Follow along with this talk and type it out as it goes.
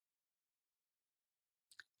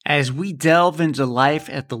As we delve into life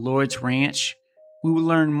at the Lord's Ranch, we will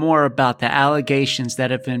learn more about the allegations that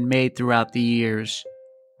have been made throughout the years.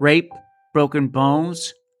 Rape, broken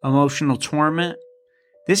bones, emotional torment.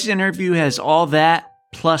 This interview has all that,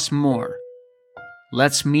 plus more.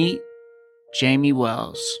 Let's meet Jami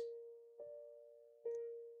Wells.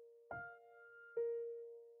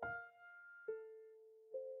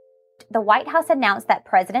 The White House announced that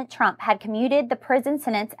President Trump had commuted the prison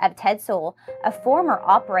sentence of Ted Sewell, a former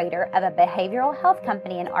operator of a behavioral health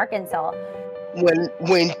company in Arkansas.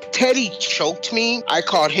 When Teddy choked me, I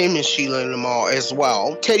called him and Sheila in the mall as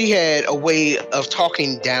well. Teddy had a way of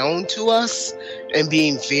talking down to us and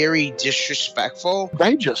being very disrespectful.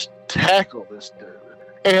 They just tackle this dude.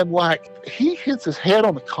 And he hits his head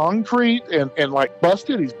on the concrete and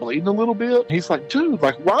busted. He's bleeding a little bit. He's like, dude,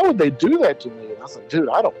 why would they do that to me? And I was like, dude,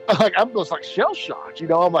 I don't, I'm just shell shocked.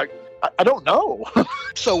 I'm like, I don't know.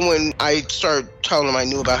 So when I started telling him I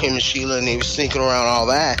knew about him and Sheila and he was sneaking around all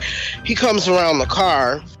that, he comes around the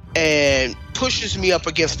car and pushes me up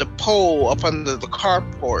against the pole up under the car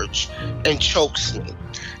porch and chokes me.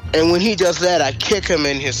 And when he does that, I kick him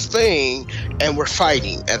in his thing, and we're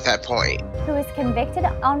fighting at that point. Who was convicted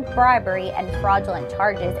on bribery and fraudulent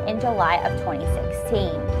charges in July of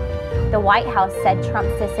 2016. The White House said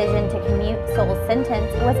Trump's decision to commute Sewell's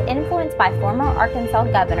sentence was influenced by former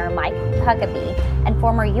Arkansas Governor Mike Huckabee and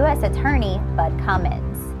former U.S. Attorney Bud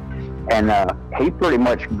Cummins. And he pretty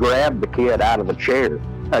much grabbed the kid out of the chair,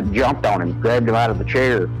 jumped on him, grabbed him out of the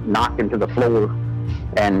chair, knocked him to the floor,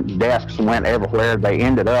 and desks went everywhere. They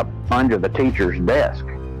ended up under the teacher's desk.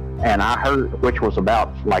 And I heard, which was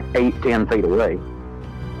about 8-10 feet away,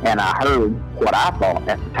 and I heard what I thought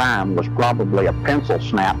at the time was probably a pencil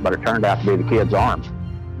snap, but it turned out to be the kid's arm.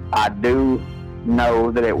 I do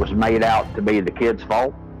know that it was made out to be the kid's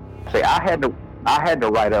fault. See, I had to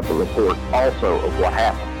write up a report also of what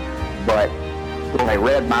happened, but when they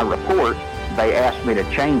read my report, they asked me to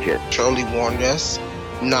change it. Shirley warned us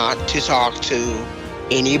not to talk to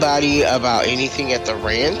anybody about anything at the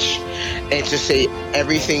ranch and to say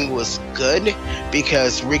everything was good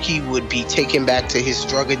because Ricky would be taken back to his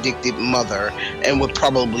drug-addicted mother and would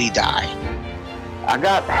probably die. I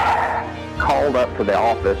got called up to the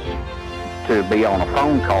office to be on a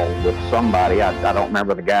phone call with somebody. I don't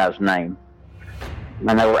remember the guy's name.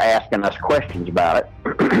 And they were asking us questions about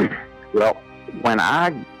it. Well,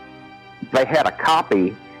 they had a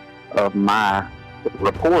copy of my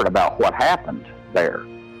report about what happened there.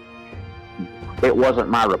 It wasn't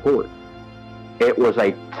my report. It was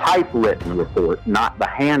a typewritten report, not the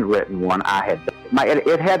handwritten one I had done.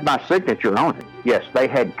 It had my signature on it. Yes, they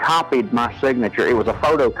had copied my signature. It was a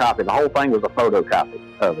photocopy. The whole thing was a photocopy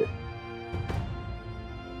of it.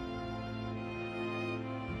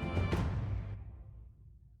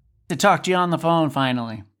 To talk to you on the phone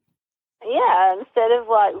finally. Yeah, instead of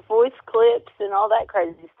voice clips and all that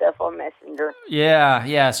crazy stuff on Messenger.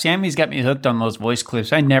 Yeah. Sammy's got me hooked on those voice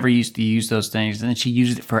clips. I never used to use those things, and then she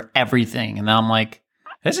used it for everything. And now I'm like,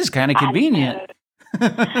 this is kind of convenient.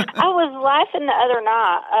 I was laughing the other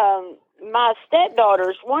night. My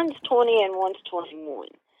stepdaughters, one's 20 and one's 21.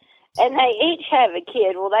 And they each have a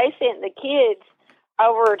kid. Well, they sent the kids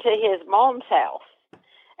over to his mom's house.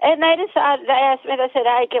 And they asked me, they said,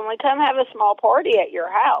 hey, can we come have a small party at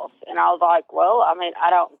your house? And I was like, well, I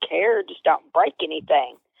don't care. Just don't break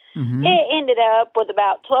anything. Mm-hmm. It ended up with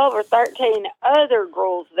about 12 or 13 other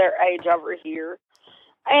girls their age over here.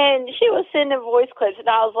 And she was sending voice clips, and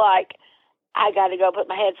I was like, I got to go put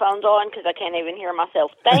my headphones on because I can't even hear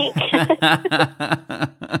myself think.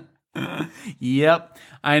 Yep,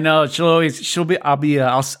 I know.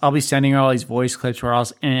 I'll be sending her all these voice clips where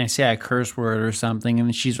and I say a curse word or something,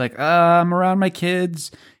 and she's like, I'm around my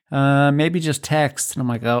kids. Maybe just text. And I'm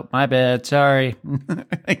like, oh, my bad. Sorry.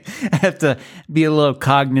 I have to be a little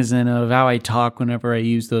cognizant of how I talk whenever I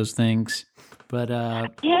use those things. But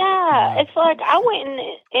it's like I went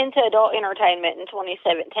into adult entertainment in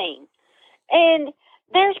 2017, and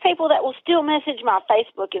there's people that will still message my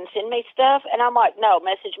Facebook and send me stuff, and I'm like, no,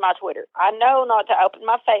 message my Twitter. I know not to open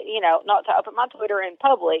my not to open my Twitter in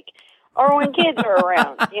public or when kids are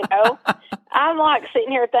around. I'm like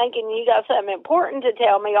sitting here thinking you got something important to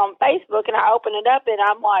tell me on Facebook, and I open it up, and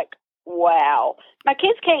I'm like, wow, my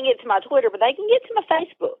kids can't get to my Twitter, but they can get to my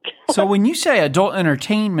Facebook. So when you say adult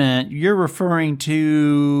entertainment, you're referring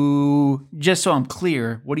to, just so I'm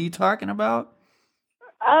clear, what are you talking about?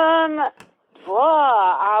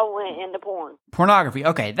 I went into porn. Pornography.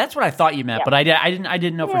 Okay, that's what I thought you meant, yeah. But I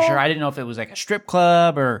didn't know for sure. I didn't know if it was like a strip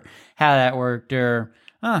club or how that worked, or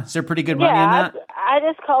is there pretty good money in that? I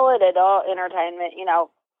just call it adult entertainment.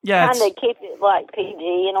 Yeah, kind of keep it like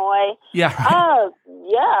PG in a way. Yeah. Right.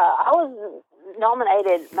 Yeah, I was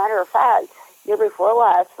nominated, matter of fact, year before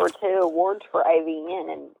last for 2 awards for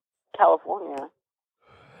AVN in California.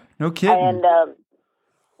 No kidding. And,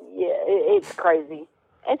 yeah, it's crazy.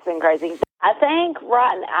 It's been crazy. I think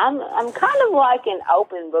I'm kind of like an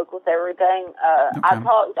open book with everything. Okay.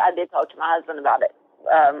 I did talk to my husband about it,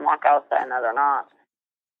 like I was saying the other night.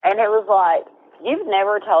 And it was like, you've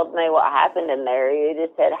never told me what happened in there. You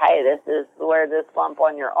just said, hey, this is where this lump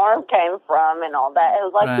on your arm came from and all that. It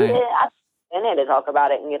was like, Right. yeah, I need to talk about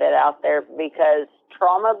it and get it out there because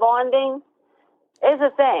trauma bonding is a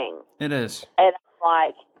thing. It is. And I'm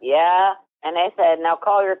like, yeah. And they said, now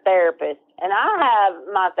call your therapist. And I have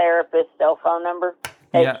my therapist's cell phone number.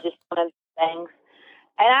 It's just one of the things.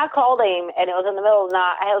 And I called him, and it was in the middle of the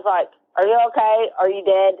night. I was like, are you okay? Are you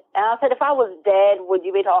dead? And I said, if I was dead, would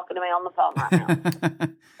you be talking to me on the phone right now?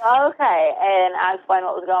 Okay. And I explained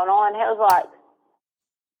what was going on. He was like,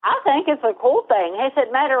 I think it's a cool thing. He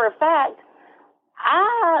said, matter of fact,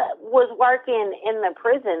 I was working in the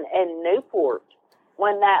prison in Newport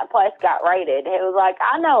when that place got raided. It was like,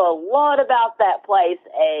 I know a lot about that place,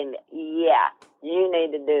 and yeah, you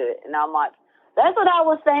need to do it. And I'm like, that's what I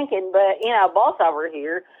was thinking, but, boss over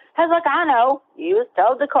here, I was like, I know, you was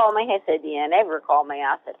told to call me. He said, yeah, never call me.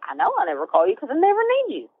 I said, I know I never call you because I never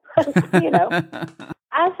need you.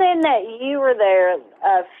 I said that you were there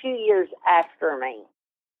a few years after me.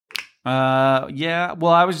 Yeah,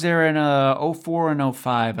 well, I was there in 04 and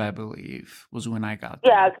 05, I believe, was when I got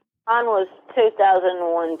there. Yeah, mine was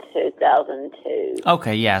 2001, 2002.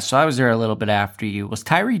 Okay, yeah, so I was there a little bit after you. Was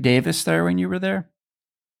Tyree Davis there when you were there?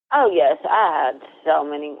 Oh, yes, I had so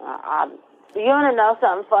many. You want to know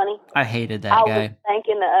something funny? I hated that guy. I was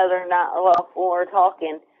thinking the other night, when we were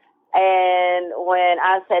talking, and when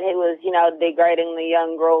I said he was, degrading the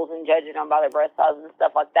young girls and judging them by their breast size and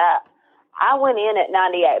stuff like that, I went in at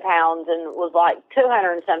 98 pounds and was like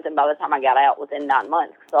 200 and something by the time I got out within 9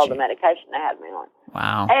 months because all the medication they had me on.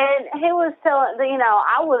 Wow. And he was telling,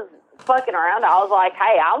 I was fucking around. I was like,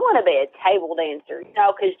 hey, I want to be a table dancer,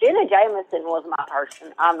 because Jenna Jameson was my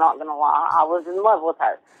person. I'm not going to lie. I was in love with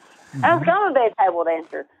her. Mm-hmm. I was going to be a table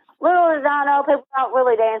dancer. Little did I know, people don't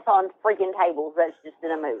really dance on freaking tables. That's just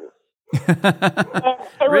in a movie. And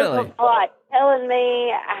it was like telling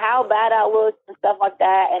me how bad I looked and stuff like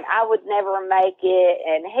that, and I would never make it,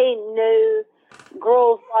 and he knew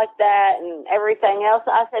girls like that and everything else.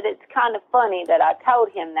 I said, it's kind of funny that I told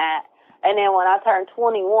him that, and then when I turned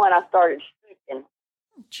 21, I started stripping.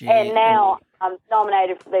 And now I'm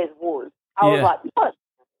nominated for these awards. I was like, what?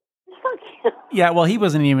 Yeah, well, he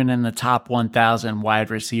wasn't even in the top 1,000 wide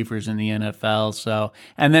receivers in the NFL. So,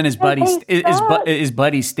 and then his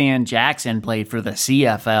buddy Stan Jackson played for the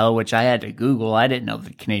CFL, which I had to Google. I didn't know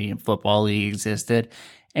the Canadian Football League existed.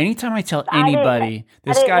 Anytime I tell anybody,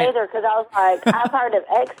 I didn't either, because I was like, I've heard of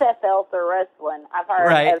XFL for wrestling. I've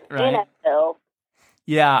heard of NFL.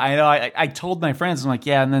 Yeah, I know. I told my friends, I'm like,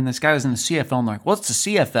 yeah, and then this guy was in the CFL. I'm like, what's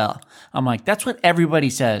the CFL? I'm like, that's what everybody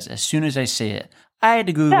says as soon as I see it. I had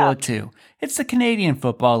to Google it too. It's the Canadian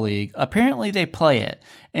Football League. Apparently they play it.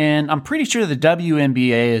 And I'm pretty sure the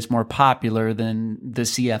WNBA is more popular than the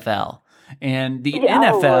CFL. And the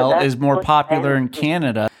NFL is more popular in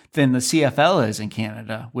Canada than the CFL is in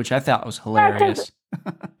Canada, which I thought was hilarious.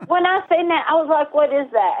 When I seen that, I was like, what is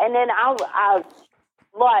that? And then I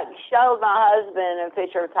showed my husband a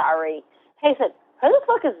picture of Tyree. He said, who the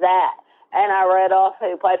fuck is that? And I read off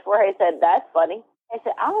who played for her. He said, that's funny. He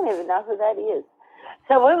said, I don't even know who that is.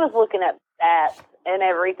 So we was looking at stats and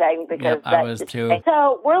everything because I was too.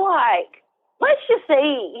 So we're like, let's just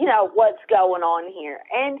see, what's going on here.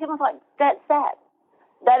 And Tim was like, that's sad.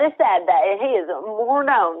 That is sad that he is more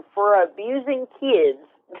known for abusing kids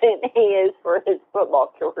than he is for his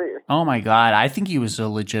football career. Oh my God. I think he was a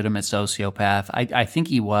legitimate sociopath. I think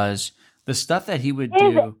he was. The stuff that he would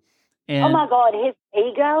do. And, oh my God, his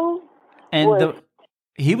ego. And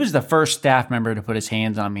he was the first staff member to put his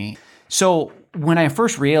hands on me. So when I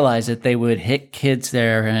first realized that they would hit kids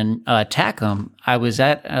there and attack them, I was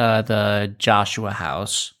at the Joshua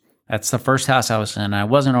house. That's the first house I was in. I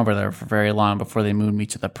wasn't over there for very long before they moved me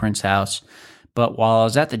to the Prince house. But while I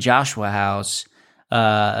was at the Joshua house,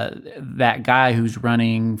 that guy who's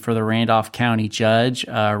running for the Randolph County judge,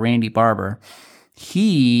 Randy Barber,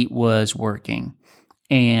 he was working.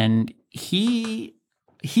 And he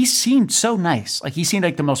seemed so nice. Like, he seemed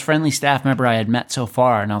like the most friendly staff member I had met so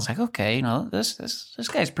far. And I was like, okay, this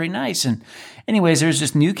guy's pretty nice. And anyways, there's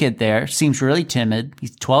this new kid there. Seems really timid.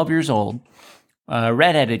 He's 12 years old,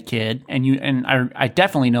 redheaded kid. And I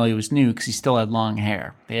definitely know he was new because he still had long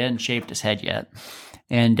hair. They hadn't shaved his head yet.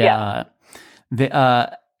 And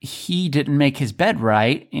he didn't make his bed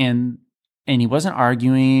right. And and he wasn't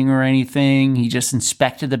arguing or anything. He just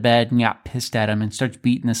inspected the bed and got pissed at him and starts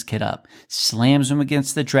beating this kid up, slams him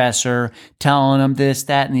against the dresser, telling him this,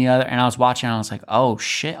 that, and the other. And I was watching, and I was like, oh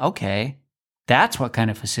shit, okay. That's what kind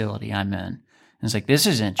of facility I'm in. And it's like, this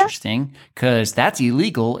is interesting because that's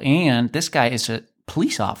illegal. And this guy is a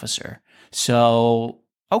police officer. So,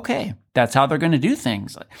 okay, that's how they're going to do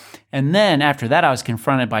things. And then after that, I was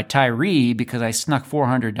confronted by Tyree because I snuck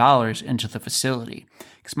 $400 into the facility.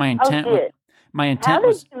 Because my intent, How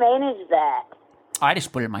did you manage that? I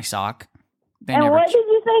just put it in my sock. What did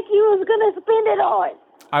you think you was going to spend it on?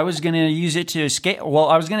 I was going to use it to escape. Well,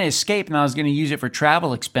 I was going to escape, and I was going to use it for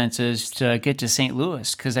travel expenses to get to St.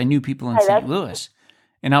 Louis because I knew people in St. Louis,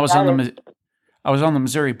 and I was on the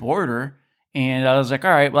Missouri border, and I was like,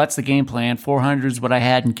 all right, well, that's the game plan. 400 is what I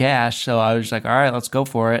had in cash, so I was like, all right, let's go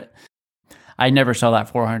for it. I never saw that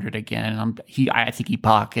 400 again. I think he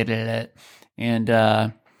pocketed it, and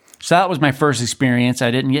so that was my first experience.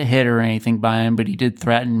 I didn't get hit or anything by him, but he did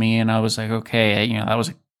threaten me, and I was like, okay, that was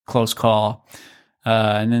a close call.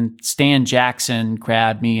 And then Stan Jackson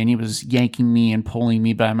grabbed me, and he was yanking me and pulling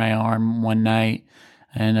me by my arm one night,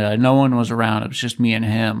 and no one was around. It was just me and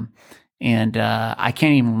him, and I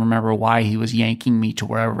can't even remember why he was yanking me to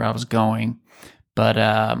wherever I was going. But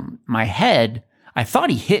my head, I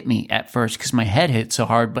thought he hit me at first because my head hit so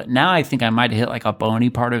hard, but now I think I might have hit like a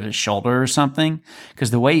bony part of his shoulder or something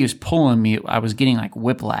because the way he was pulling me, I was getting like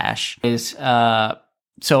whiplash.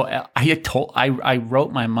 So I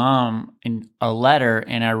wrote my mom in a letter,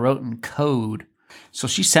 and I wrote in code. So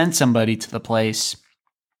she sent somebody to the place.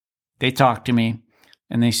 They talk to me,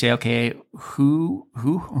 and they say, "Okay, who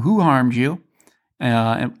harmed you?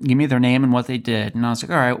 And give me their name and what they did." And I was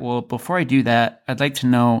like, "All right. Well, before I do that, I'd like to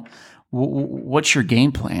know what's your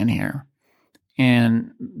game plan here."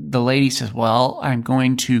 And the lady says, "Well, I'm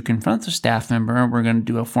going to confront the staff member, and we're going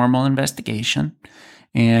to do a formal investigation."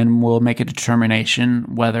 And we'll make a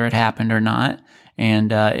determination whether it happened or not.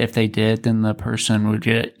 And if they did, then the person would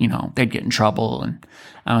get, they'd get in trouble. And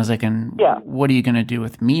I was like, what are you going to do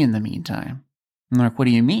with me in the meantime? And they're like, what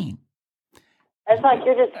do you mean? It's like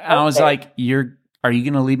you're just. I was like, are you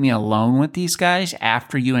going to leave me alone with these guys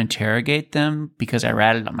after you interrogate them because I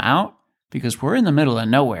ratted them out? Because we're in the middle of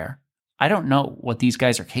nowhere. I don't know what these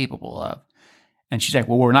guys are capable of. And she's like,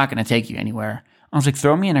 well, we're not going to take you anywhere. I was like,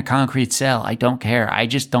 throw me in a concrete cell. I don't care. I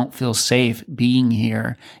just don't feel safe being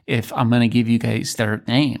here if I'm going to give you guys their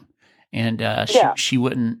name. And she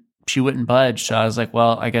wouldn't budge. So I was like,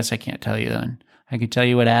 well, I guess I can't tell you then. I could tell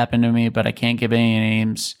you what happened to me, but I can't give any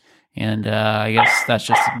names. And I guess that's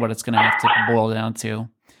just what it's going to have to boil down to.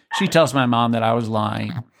 She tells my mom that I was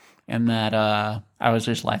lying and that I was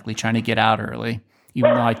just likely trying to get out early,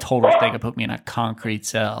 even though I told her they could put me in a concrete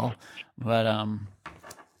cell. But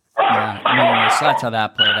yeah, anyway, so that's how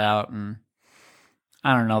that played out. And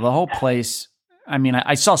I don't know, the whole place, I mean,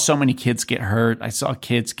 I saw so many kids get hurt. I saw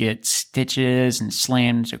kids get stitches and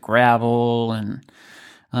slammed into gravel. And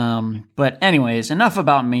but anyways, enough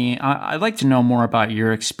about me. I'd like to know more about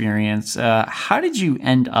your experience. How did you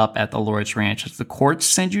end up at the Lord's Ranch? Did the courts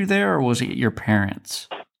send you there, or was it your parents?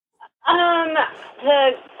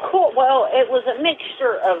 The court, well, it was a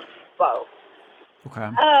mixture of both.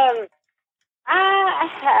 Okay.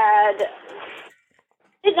 I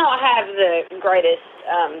did not have the greatest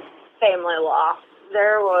family life.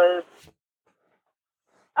 There was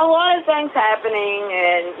a lot of things happening,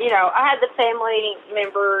 and, I had the family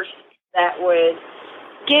members that would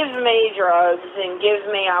give me drugs and give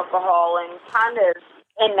me alcohol and kind of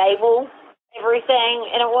enable everything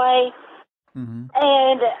in a way. Mm-hmm.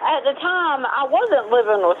 And at the time, I wasn't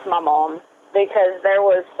living with my mom because there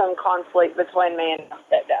was some conflict between me and my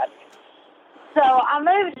stepdad. So I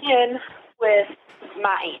moved in with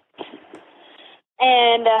my aunt.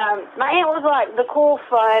 And my aunt was like the cool,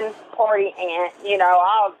 fun party aunt.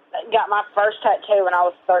 I got my first tattoo when I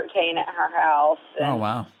was 13 at her house. And, oh,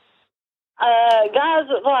 wow. Guys,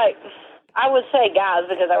 I would say guys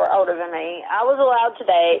because they were older than me. I was allowed to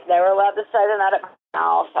date. They were allowed to stay the night at my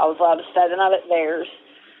house. I was allowed to stay the night at theirs.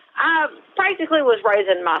 I practically was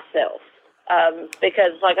raising myself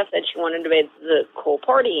because, like I said, she wanted to be the cool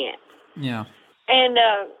party aunt. Yeah. And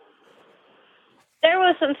there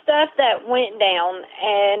was some stuff that went down,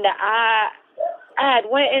 and I had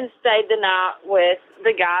went and stayed the night with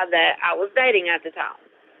the guy that I was dating at the time.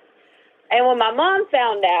 And when my mom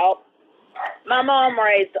found out, my mom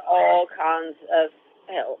raised all kinds of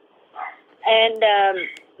hell. And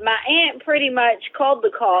my aunt pretty much called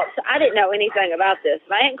the cops. I didn't know anything about this.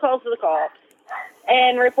 My aunt calls the cops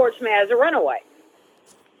and reports me as a runaway.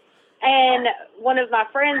 And one of my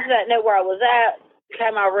friends that knew where I was at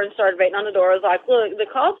came over and started beating on the door. I was like, look, the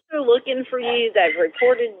cops are looking for you. They've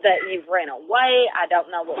reported that you've ran away. I don't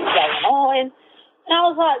know what's going on. And I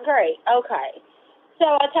was like, great, okay. So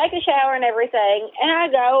I take a shower and everything, and I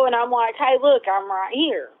go, and I'm like, hey, look, I'm right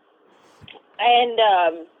here. And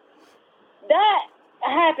that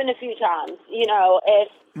happened a few times, you know, if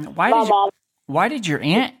Why did your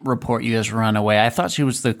aunt report you as a runaway? I thought she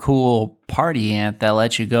was the cool party aunt that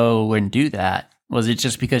let you go and do that. Was it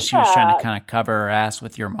just because she was trying to kind of cover her ass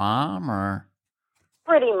with your mom, or?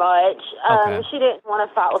 Pretty much. Okay. She didn't want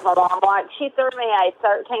to fight with my mom. Like, she threw me a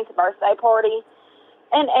 13th birthday party,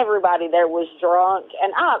 and everybody there was drunk.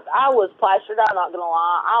 And I was plastered, I'm not going to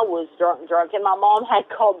lie. I was drunk. And my mom had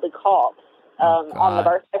called the cops on the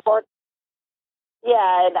birthday party.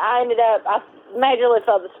 Yeah, and I ended up, I majorly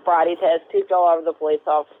failed the sobriety test, puked all over the police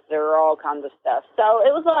officer, all kinds of stuff. So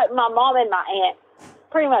it was like my mom and my aunt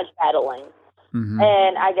pretty much battling. Mm-hmm.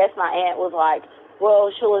 And I guess my aunt was like,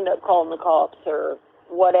 well, she'll end up calling the cops or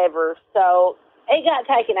whatever. So it got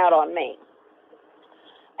taken out on me.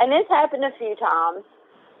 And this happened a few times.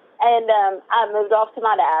 And I moved off to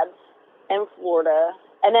my dad's in Florida.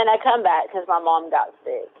 And then I come back because my mom got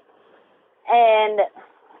sick. And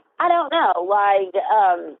I don't know, like,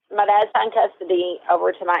 my dad signed custody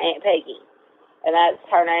over to my Aunt Peggy. And that's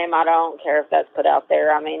her name. I don't care if that's put out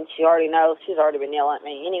there. I mean, she already knows. She's already been yelling at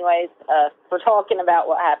me anyways for talking about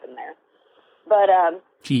what happened there. But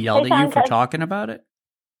she yelled at you for talking about it?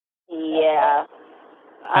 Yeah.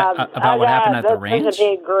 About what happened at the ranch? There's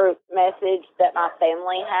a big group message that my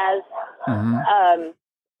family has. Mm-hmm.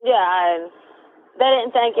 Yeah, and they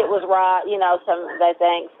didn't think it was right. You know, they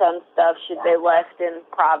think some stuff should be left in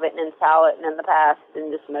private and in silent and in the past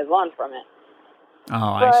and just move on from it.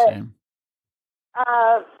 Oh, I see.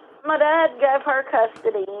 My dad gave her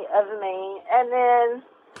custody of me, and then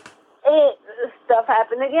stuff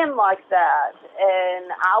happened again like that.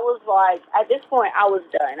 And I was like, at this point, I was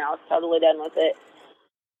done. I was totally done with it.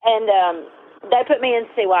 And they put me in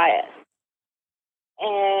CYS.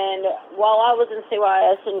 And while I was in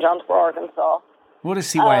CYS in Jonesboro, Arkansas. What does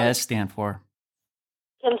CYS stand for?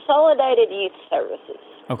 Consolidated Youth Services.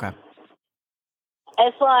 Okay.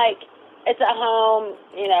 It's like, it's a home,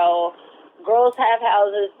 you know. Girls have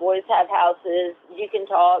houses, boys have houses. You can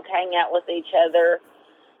talk, hang out with each other.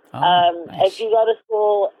 Nice. If you go to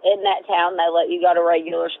school in that town, they let you go to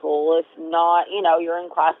regular school. If not, you know, you're in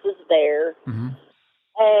classes there. Mm-hmm.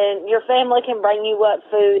 And your family can bring you up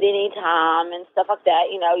food anytime and stuff like that.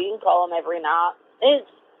 You know, you can call them every night. It's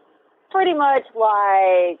pretty much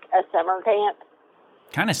like a summer camp.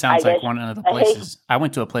 Kind of sounds like one of the places. I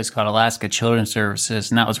went to a place called Alaska Children's Services,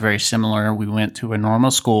 and that was very similar. We went to a normal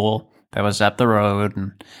school that was up the road,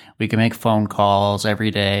 and we could make phone calls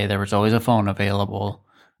every day. There was always a phone available.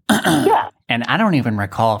 Yeah. And I don't even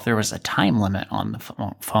recall if there was a time limit on the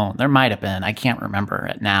phone. There might have been. I can't remember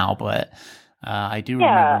it now, but I do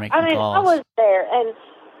remember making calls. I was there, and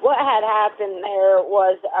what had happened there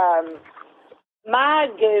was my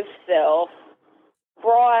goof self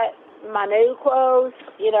brought my new clothes.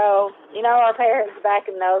 You know, our parents back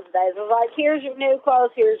in those days was like, here's your new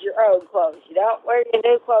clothes, here's your old clothes. You don't wear your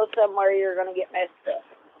new clothes somewhere, you're going to get messed up.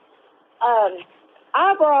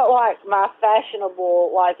 I brought, like, my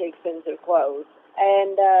fashionable, like, expensive clothes.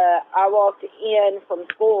 And I walked in from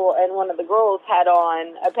school, and one of the girls had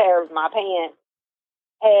on a pair of my pants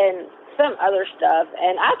and some other stuff.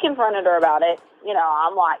 And I confronted her about it. You know,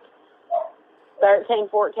 I'm like 13,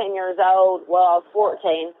 14 years old. Well, I was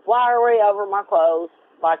 14. Why are we over my clothes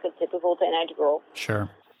like a typical teenage girl? Sure.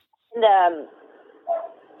 And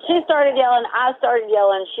she started yelling. I started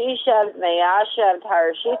yelling. She shoved me. I shoved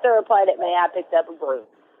her. She threw a plate at me. I picked up a broom.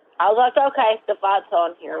 I was like, okay, the fight's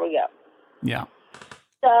on. Here we go. Yeah.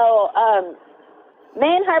 So, me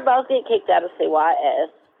and her both get kicked out of CYS,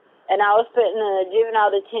 and I was put in a juvenile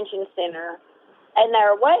detention center, and they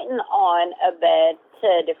were waiting on a bed to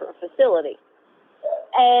a different facility.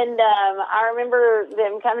 And I remember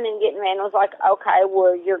them coming and getting me, and was like, okay,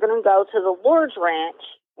 well, you're going to go to the Lord's Ranch,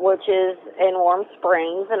 which is in Warm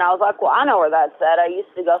Springs. And I was like, well, I know where that's at. I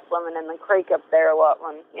used to go swimming in the creek up there a lot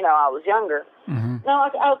when, you know, I was younger. Mm-hmm. And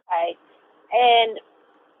I'm like, okay. And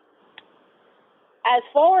as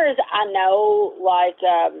far as I know, like,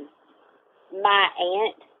 my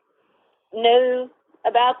aunt knew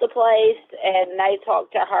about the place, and they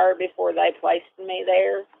talked to her before they placed me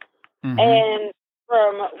there. Mm-hmm. And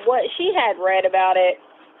from what she had read about it,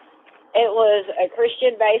 it was a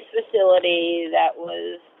Christian-based facility that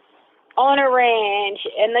was on a ranch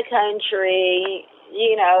in the country.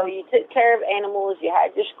 You know, you took care of animals, you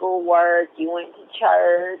had your schoolwork, you went to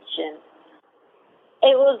church, and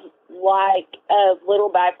it was like a little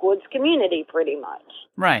backwoods community, pretty much.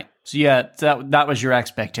 Right. So yeah, that was your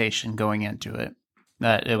expectation going into it,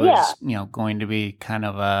 that it was going to be kind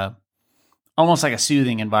of a almost like a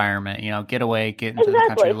soothing environment. Get away, get into the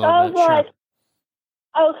country a little bit. So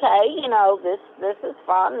I was like, okay, this is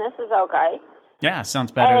fun. This is okay. Yeah,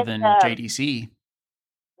 sounds better than JDC.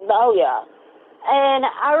 Oh yeah. And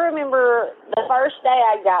I remember the first day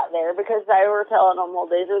I got there, because they were telling them, well,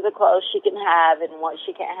 these are the clothes she can have and what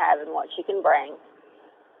she can't have and what she can bring.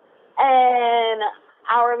 And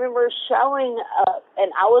I remember showing up, and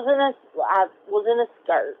I was in a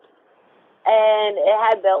skirt, and it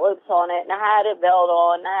had belt loops on it, and I had a belt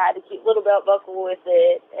on, and I had a cute little belt buckle with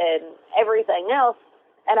it, and everything else.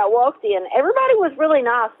 And I walked in. Everybody was really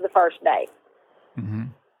nice the first day. Mm-hmm.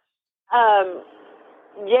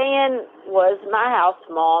 Jan was my house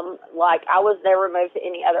mom. Like, I was never moved to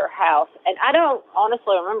any other house. And I don't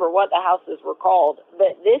honestly remember what the houses were called,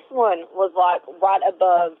 but this one was, like, right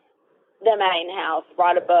above the main house,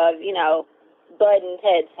 right above, Bud and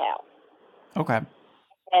Ted's house. Okay.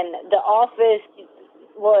 And the office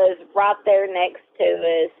was right there next to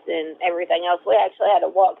us and everything else. We actually had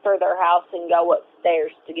to walk through their house and go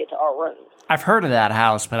upstairs to get to our rooms. I've heard of that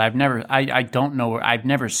house, but I don't know, I've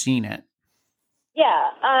never seen it.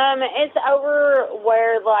 Yeah, it's over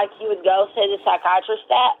where, like, you would go see the psychiatrist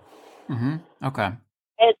at. Mm-hmm. Okay.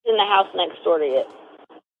 It's in the house next door to it.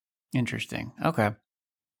 Interesting. Okay.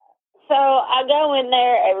 So I go in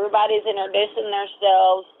there, everybody's introducing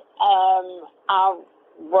themselves. I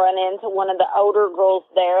run into one of the older girls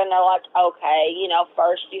there, and they're like, okay,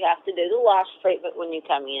 first you have to do the loss treatment when you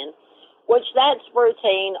come in, which that's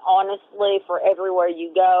routine, honestly, for everywhere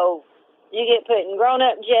you go. You get put in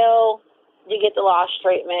grown-up jail, you get the loss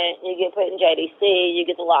treatment, you get put in JDC, you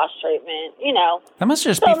get the loss treatment, That must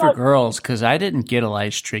just be for girls, because I didn't get a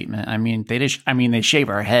lice treatment. I mean, they shave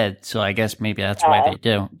our head, so I guess maybe that's why they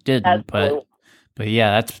didn't. But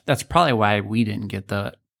yeah, that's probably why we didn't get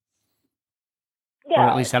that. Yeah, or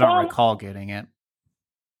at least I don't recall getting it.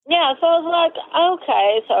 Yeah, so I was like,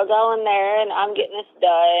 okay, so I go in there and I'm getting this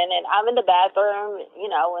done, and I'm in the bathroom, in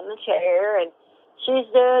the chair, and she's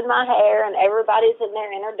doing my hair, and everybody's in there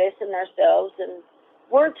introducing themselves, and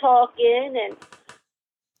we're talking, and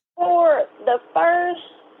for the first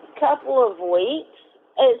couple of weeks,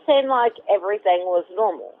 it seemed like everything was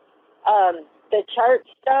normal. The church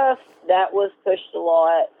stuff, that was pushed a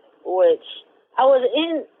lot, which I was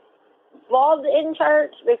involved in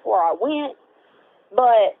church before I went,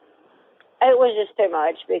 but it was just too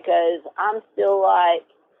much, because I'm still like,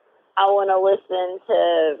 I want to listen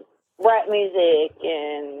to rap music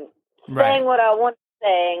and sing what I want to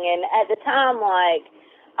sing. And at the time, like,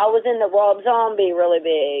 I was in the Rob Zombie really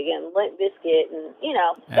big, and Limp Bizkit, and,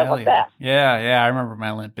 stuff like that. Yeah, I remember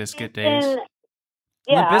my Limp Bizkit days. And,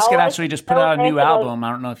 Limp Bizkit actually just put out a new album. I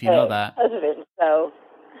don't know if you know that. So,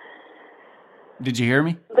 did you hear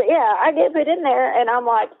me? But yeah, I get put in there, and I'm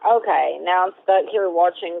like, okay, now I'm stuck here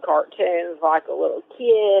watching cartoons like a little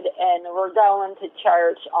kid, and we're going to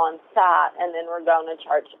church on site, and then we're going to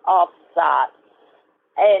church off site.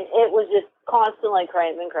 And it was just constantly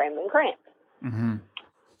cramping. Mm-hmm.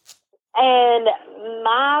 And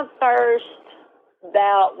my first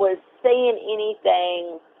bout was seeing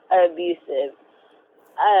anything abusive.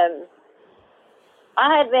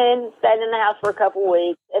 I had been staying in the house for a couple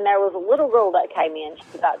weeks, and there was a little girl that came in. She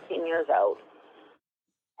was about 10 years old.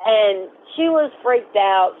 And she was freaked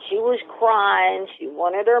out. She was crying. She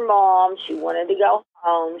wanted her mom. She wanted to go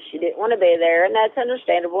home. She didn't want to be there, and that's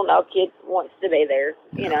understandable. No kid wants to be there,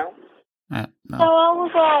 No. So I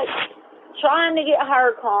was like trying to get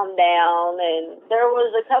her calmed down, and there was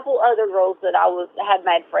a couple other girls that I had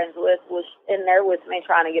made friends with was in there with me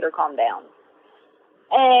trying to get her calmed down.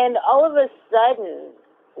 And all of a sudden,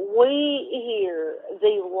 we hear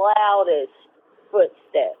the loudest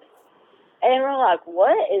footsteps. And we're like,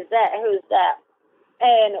 what is that? Who's that?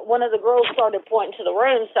 And one of the girls started pointing to the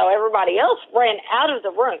room, so everybody else ran out of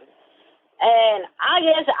the room. And I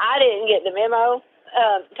guess I didn't get the memo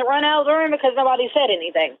to run out of the room because nobody said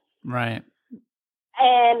anything. Right.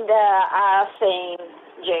 And I seen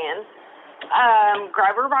Jan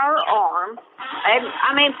grab her by her arm.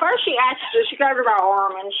 And, first she grabbed her by her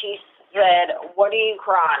arm, and she said, what are you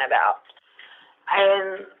crying about?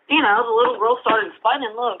 And, the little girl started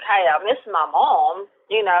explaining, look, hey, I miss my mom.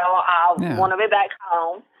 I want to be back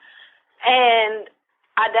home. And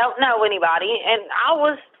I don't know anybody. And I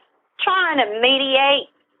was trying to mediate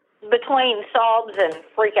between sobs and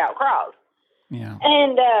freak-out cries. Yeah.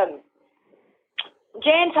 And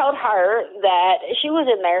Jan told her that she was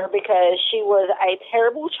in there because she was a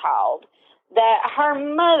terrible child, that her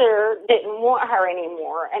mother didn't want her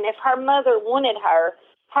anymore. And if her mother wanted her,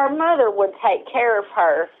 her mother would take care of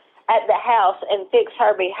her at the house and fix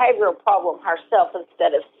her behavioral problem herself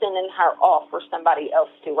instead of sending her off for somebody else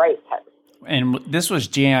to raise her. And this was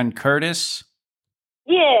Jan Curtis?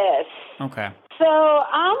 Yes. Okay. So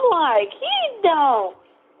I'm like, you don't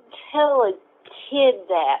tell a kid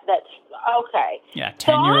that. That's okay. Yeah,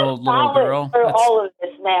 10-year-old little girl. Through all of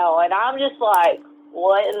this now, and I'm just like,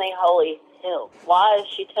 what in the holy hell? Why is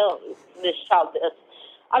she telling this child this?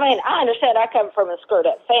 I mean, I understand I come from a screwed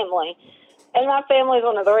up family, and my family is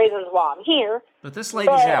one of the reasons why I'm here. But this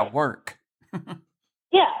lady's at work.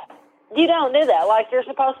 Yeah, you don't do that. Like, you're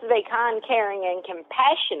supposed to be kind, caring, and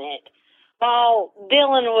compassionate while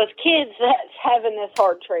dealing with kids that's having this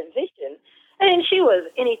hard transition. And she was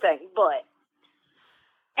anything but.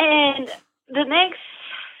 And the next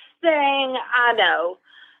thing I know,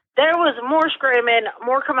 there was more screaming,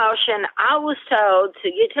 more commotion. I was told to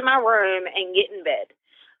get to my room and get in bed.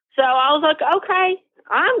 So I was like, okay,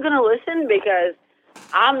 I'm going to listen because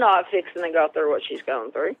I'm not fixing to go through what she's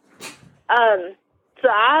going through. So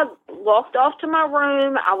I walked off to my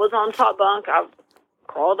room. I was on top bunk. I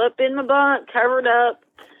crawled up in the bunk, covered up,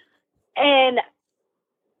 and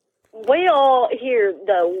we all hear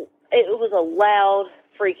it was a loud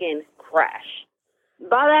freaking crash.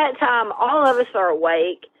 By that time, all of us are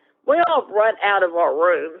awake. We all run out of our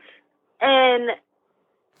rooms, and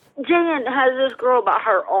Jan has this girl by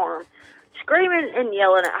her arm, screaming and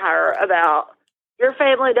yelling at her about, your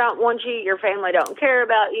family don't want you, your family don't care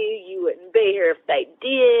about you, you wouldn't be here if they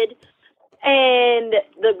did. And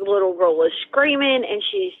the little girl is screaming, and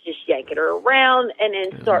she's just yanking her around, and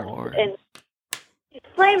then and she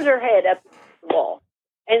slams her head up the wall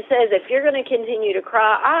and says, if you're going to continue to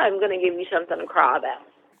cry, I'm going to give you something to cry about.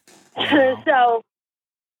 Wow. So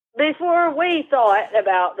before we thought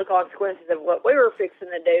about the consequences of what we were fixing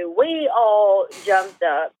to do, we all jumped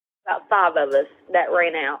up, about 5 of us that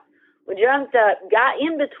ran out. We jumped up, got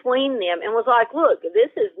in between them, and was like, look,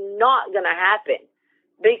 this is not going to happen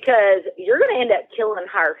because you're going to end up killing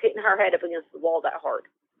her, hitting her head up against the wall that hard.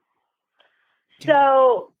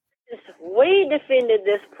 So we defended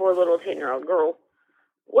this poor little 10-year-old girl.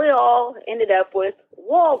 We all ended up with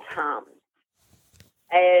wall time.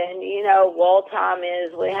 And, you know, wall time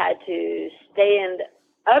is we had to stand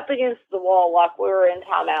up against the wall like we were in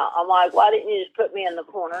timeout. I'm like, why didn't you just put me in the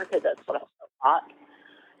corner? Because that's what I felt like.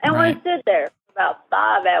 And we stood there for about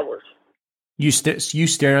 5 hours. You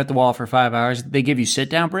stared at the wall for 5 hours? They give you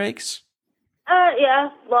sit-down breaks? Yeah,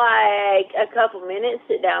 like a couple minutes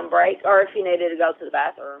sit-down break, or if you needed to go to the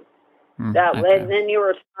bathroom. Okay. And then you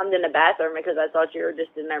were timed in the bathroom because I thought you were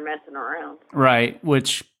just in there messing around. Right,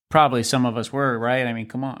 which probably some of us were, right? I mean,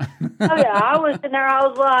 come on. Oh, yeah, I was in there. I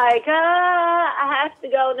was like, I have to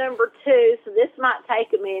go number 2, so this might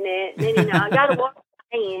take a minute. And then, you know, I got to wash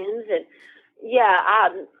my hands. And, yeah,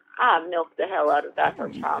 I milked the hell out of that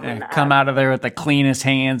first time. And come out of there with the cleanest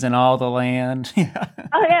hands in all the land. Yeah.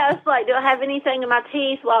 Oh, yeah, it's like, do I have anything in my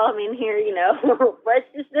teeth while I'm in here? You know, let's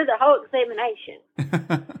just do the whole examination.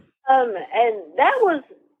 And that was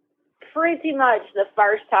pretty much the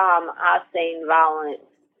first time I seen violence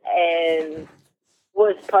and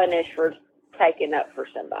was punished for taking up for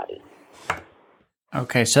somebody.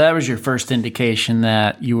 Okay, so that was your first indication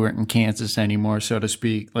that you weren't in Kansas anymore, so to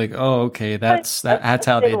speak. Like, oh, okay, that's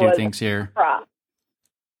how they do things here. Right.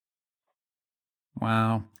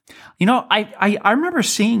 Wow. You know, I remember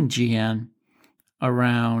seeing Jan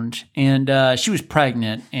around, and she was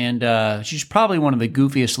pregnant, and she's probably one of the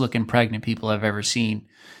goofiest looking pregnant people I've ever seen.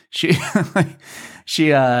 She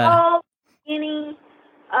oh, skinny,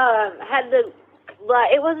 had the,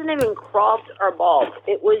 like, it wasn't even cropped or bald.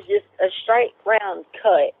 It was just a straight round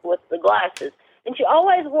cut with the glasses. And she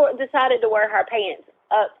always decided to wear her pants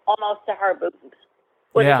up almost to her boobs.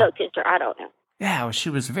 When it's so kissed her, I don't know. Yeah, she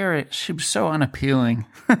was so unappealing.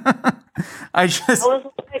 I was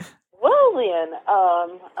like, well then,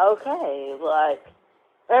 okay. Like,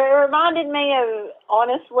 it reminded me of,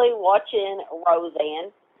 honestly, watching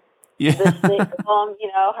Roseanne. Yeah. The sitcom, you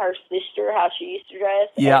know, her sister, how she used to dress.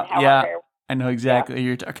 Yeah, and how her hair was. I know exactly what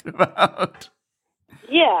you're talking about.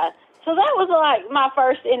 Yeah. So that was like my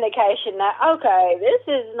first indication that, okay, this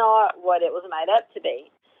is not what it was made up to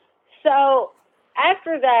be. So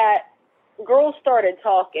after that, girls started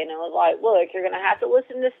talking and was like, look, you're going to have to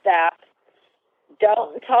listen to staff.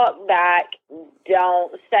 Don't talk back.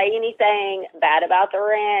 Don't say anything bad about the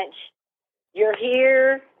ranch. You're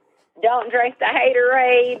here. Don't drink the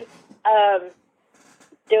haterade.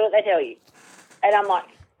 Do what they tell you. And I'm like,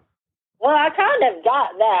 Well, I kind of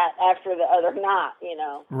got that after the other night,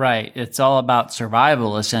 Right. It's all about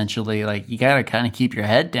survival, essentially. Like, you got to kind of keep your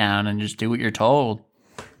head down and just do what you're told.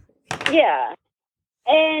 Yeah.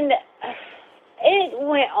 And it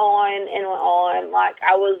went on and went on. Like,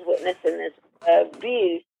 I was witnessing this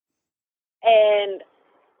abuse. And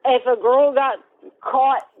if a girl got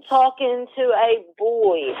caught talking to a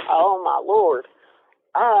boy, oh, my Lord,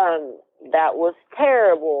 that was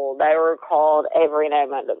terrible. They were called every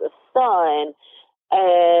name under the sun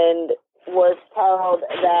and was told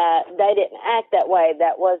that they didn't act that way.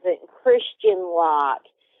 That wasn't Christian-like,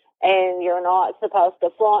 and you're not supposed to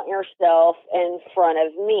flaunt yourself in front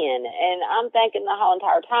of men. And I'm thinking the whole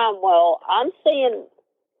entire time, well, I'm seeing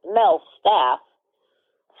male staff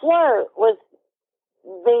flirt with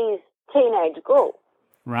these teenage girls.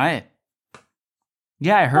 Right.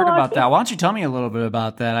 Yeah, I heard about that. Why don't you tell me a little bit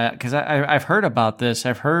about that? Because I've heard about this.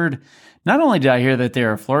 I've heard, not only did I hear that they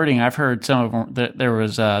were flirting, I've heard some of them that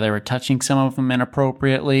they were touching some of them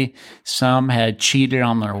inappropriately. Some had cheated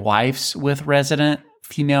on their wives with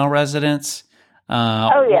female residents.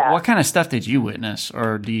 Oh yeah. What kind of stuff did you witness,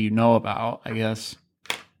 or do you know about? I guess.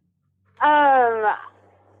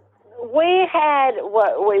 We had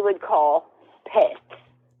what we would call pets.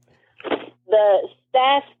 The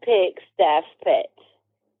staff pick staff pets.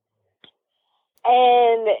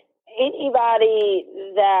 And anybody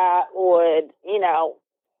that would,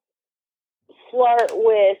 flirt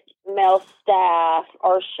with male staff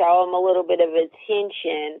or show them a little bit of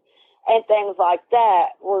attention and things like that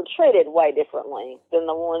were treated way differently than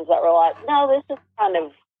the ones that were like, no,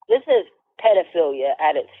 this is pedophilia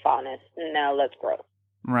at its finest. No, that's gross.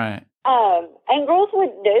 Right. And girls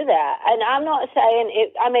would do that. And I'm not saying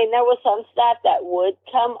there was some staff that would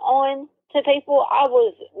come on to people. I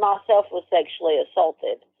myself was sexually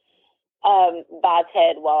assaulted by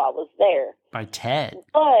Ted while I was there. By Ted?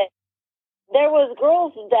 But there was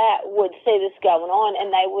girls that would see this going on,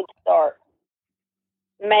 and they would start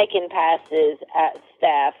making passes at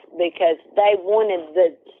staff because they wanted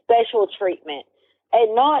the special treatment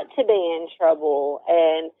and not to be in trouble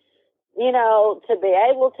and, to be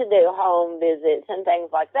able to do home visits and things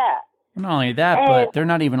like that. Not only that, but they're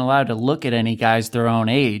not even allowed to look at any guys their own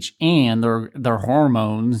age, and their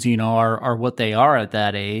hormones, are what they are at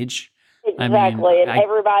that age. Exactly,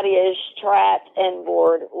 everybody is trapped and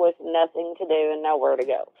bored with nothing to do and nowhere to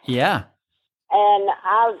go. Yeah. And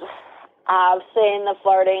I've seen the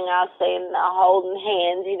flirting, I've seen the holding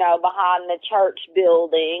hands, behind the church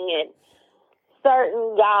building, and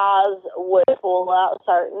certain guys would pull out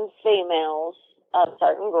certain females,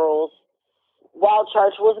 certain girls, while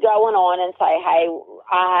church was going on and say, hey,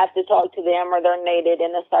 I have to talk to them or they're needed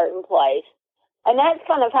in a certain place. And that's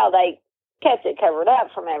kind of how they kept it covered up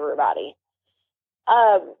from everybody.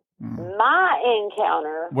 My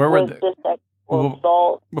encounter was the sexual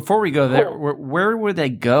assault. Before we go there, where would they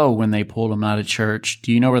go when they pulled them out of church?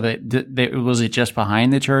 Do you know where was it just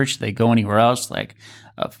behind the church? Did they go anywhere else, like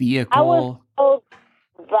a vehicle? I was told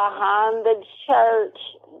behind the church,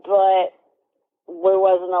 but we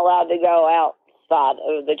wasn't allowed to go outside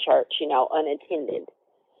of the church, unattended.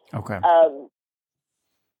 Okay.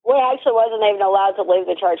 We actually wasn't even allowed to leave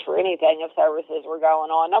the church for anything if services were going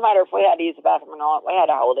on. No matter if we had to use the bathroom or not, we had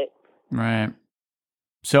to hold it. Right.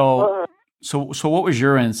 So what was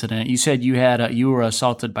your incident? You said you were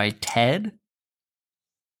assaulted by Ted?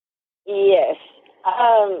 Yes.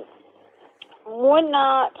 One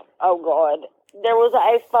night, oh God, there was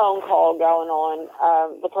a phone call going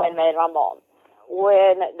on between me and my mom.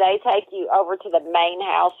 When they take you over to the main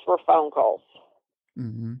house for phone calls.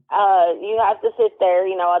 Mm-hmm. You have to sit there,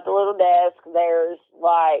 at the little desk. There's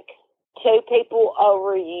like two people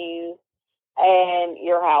over you and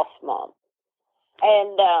your house mom.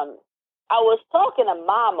 And I was talking to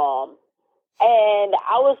my mom, and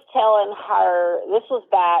I was telling her, this was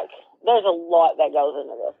back, there's a lot that goes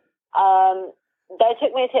into this. They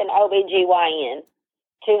took me to an OBGYN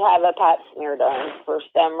to have a pap smear done for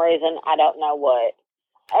some reason. I don't know what.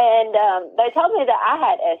 And they told me that I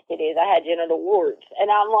had STDs. I had genital warts. And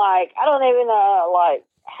I'm like, I don't even know,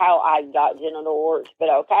 how I got genital warts, but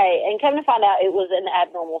okay. And come to find out, it was an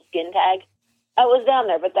abnormal skin tag. It was down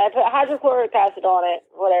there, but they put hydrochloric acid on it,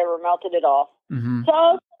 whatever, melted it off. Mm-hmm. So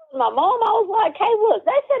I was telling my mom, I was like, hey, look,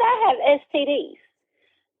 they said I have STDs.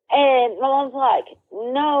 And my mom's like,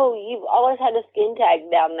 no, you've always had a skin tag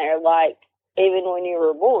down there, even when you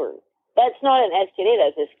were born. That's not an STD,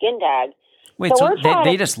 that's a skin tag. Wait, so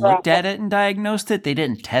they just looked at it and diagnosed it? They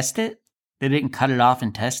didn't test it? They didn't cut it off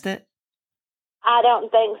and test it? I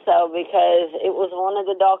don't think so, because it was one of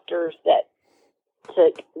the doctors that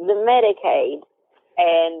took the Medicaid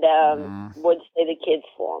and would see the kids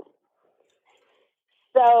for them.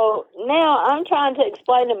 So now I'm trying to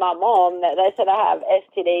explain to my mom that they said I have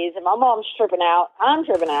STDs, and my mom's tripping out. I'm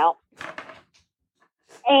tripping out.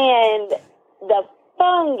 And the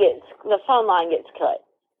phone line gets cut.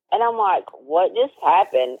 And I'm like, what just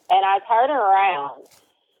happened? And I turn around,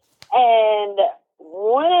 and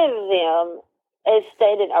one of them is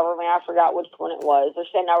standing over me. I forgot which one it was. They're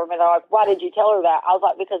standing over me. They're like, why did you tell her that? I was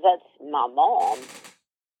like, because that's my mom.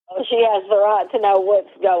 She has the right to know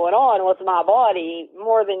what's going on with my body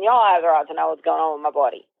more than y'all have the right to know what's going on with my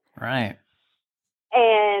body. Right.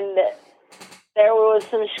 And there was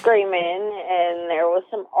some screaming, and there was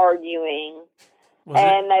some arguing,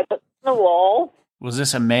 they put me on the wall. Was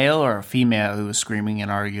this a male or a female who was screaming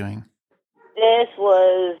and arguing? This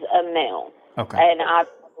was a male. Okay. And I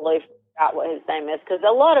probably forgot what his name is, because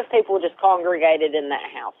a lot of people just congregated in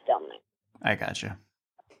that house down there. I gotcha.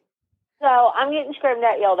 So I'm getting screamed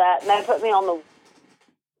at, yelled at, and they put me on the...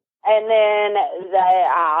 And then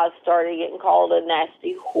I started getting called a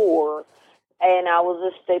nasty whore, and I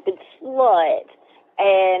was a stupid slut,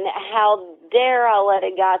 and how dare I let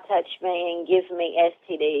a guy touch me and give me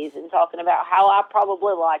STDs, and talking about how I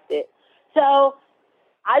probably liked it. So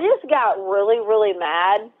I just got really, really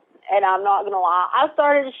mad, and I'm not going to lie. I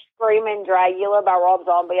started screaming Dragula by Rob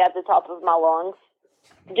Zombie at the top of my lungs,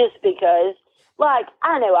 just because, like,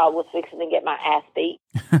 I knew I was fixing to get my ass beat.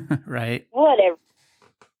 Right. Whatever.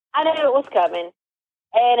 I knew it was coming.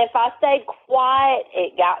 And if I stayed quiet,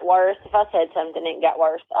 it got worse. If I said something, it got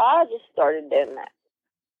worse. So I just started doing that.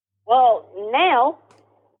 Well, now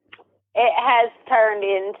it has turned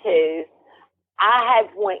into, I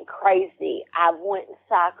have went crazy. I went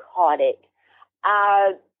psychotic.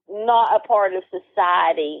 I'm not a part of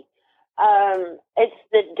society. It's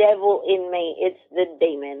the devil in me. It's the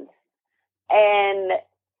demons. And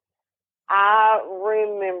I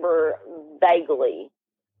remember vaguely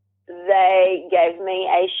they gave me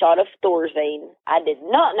a shot of Thorazine. I did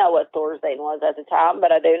not know what Thorazine was at the time,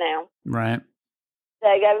 but I do now. Right.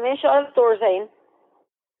 They gave me a shot of Thorazine.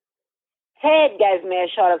 Ted gave me a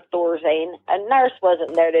shot of Thorazine. A nurse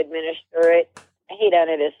wasn't there to administer it. He done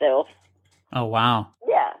it himself. Oh, wow.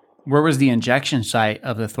 Yeah. Where was the injection site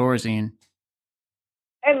of the Thorazine?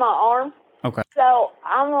 In my arm. Okay. So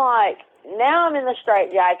I'm like, now I'm in the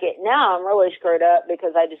straitjacket. Now I'm really screwed up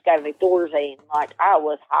because they just gave me Thorazine. Like, I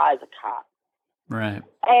was high as a kite. Right.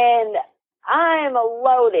 And I am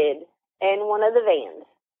loaded in one of the vans.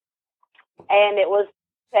 And it was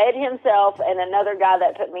Ted himself and another guy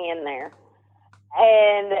that put me in there.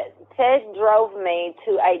 And Ted drove me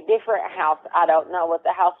to a different house. I don't know what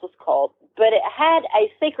the house was called, but it had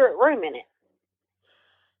a secret room in it.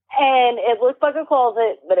 And it looked like a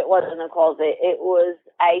closet, but it wasn't a closet. It was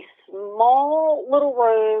a small little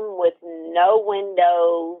room with no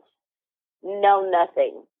windows, no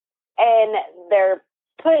nothing. And they're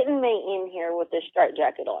putting me in here with this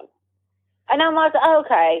straitjacket on. And I'm like,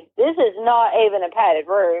 okay, this is not even a padded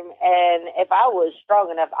room. And if I was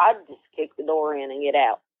strong enough, I'd just kick the door in and get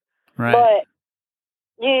out. Right. But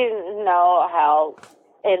you know how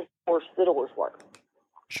enforced the doors work.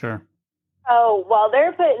 Sure. So while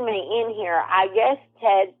they're putting me in here, I guess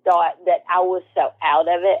Ted thought that I was so out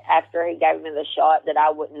of it after he gave me the shot that I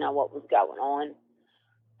wouldn't know what was going on.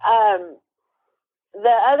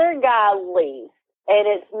 The other guy leaves, and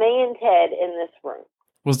it's me and Ted in this room.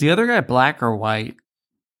 Was the other guy black or white?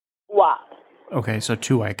 White. Okay, so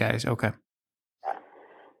two white guys. Okay.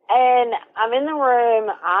 And I'm in the room,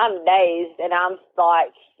 I'm dazed, and I'm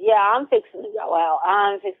like, yeah, I'm fixing to go out.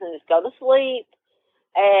 I'm fixing to just go to sleep.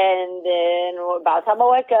 And then by the time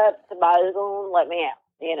I wake up, somebody's going to let me out,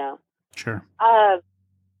 you know. Sure.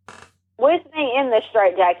 With me in the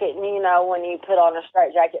straitjacket, and you know, when you put on a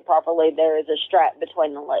straitjacket properly, there is a strap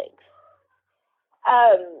between the legs.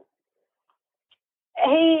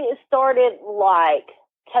 He started, like,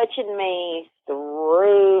 touching me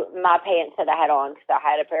through my pants that I had on, because I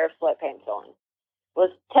had a pair of sweatpants on. Was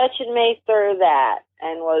touching me through that,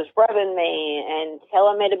 and was rubbing me and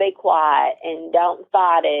telling me to be quiet and don't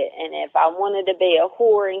fight it. And if I wanted to be a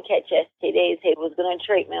whore and catch STDs, he was going to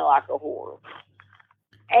treat me like a whore.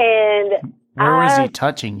 And where was he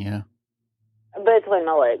touching you? Between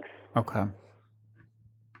my legs. Okay.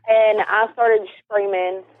 And I started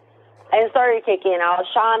screaming and started kicking. I was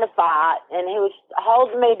trying to fight, and he was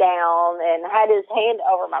holding me down and had his hand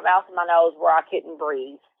over my mouth and my nose where I couldn't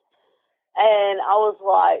breathe. And I was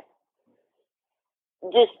like,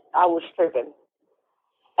 I was tripping.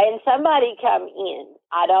 And somebody come in.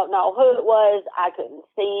 I don't know who it was. I couldn't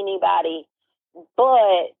see anybody.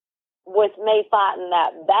 But with me fighting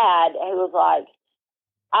that bad, he was like,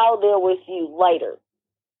 I'll deal with you later.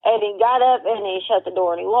 And he got up and he shut the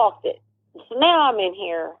door and he locked it. So now I'm in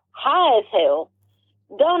here, high as hell,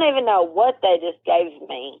 don't even know what they just gave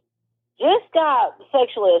me. Just got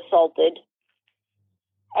sexually assaulted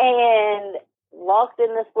and locked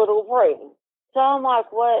in this little room. So I'm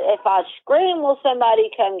like, what? If I scream, will somebody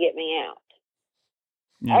come get me out?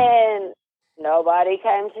 Yeah. And nobody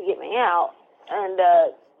came to get me out. And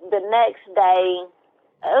the next day,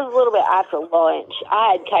 it was a little bit after lunch,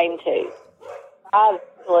 I had came to.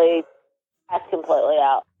 Obviously, passed completely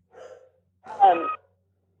out.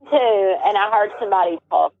 Too, and I heard somebody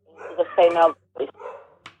talking. It was a female voice.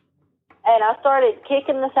 And I started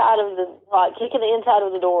kicking the inside of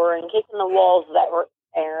the door and kicking the walls that were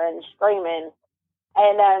there and screaming.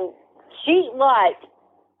 And she,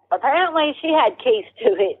 apparently she had keys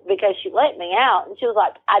to it because she let me out. And she was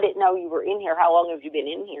like, I didn't know you were in here. How long have you been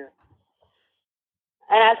in here?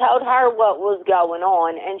 And I told her what was going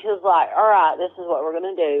on. And she was like, all right, this is what we're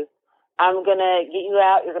going to do. I'm going to get you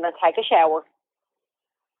out. You're going to take a shower.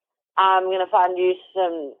 I'm going to find you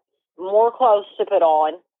some more clothes to put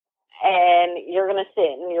on. And you're going to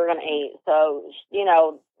sit and you're going to eat. So,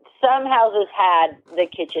 some houses had the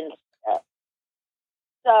kitchen set up.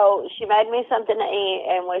 So she made me something to eat,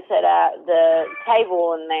 and we sat at the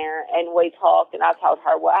table in there, and we talked, and I told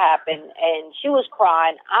her what happened. And she was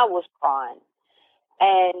crying. I was crying.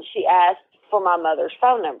 And she asked for my mother's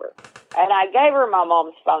phone number. And I gave her my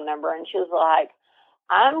mom's phone number, and she was like,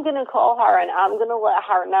 I'm going to call her, and I'm going to let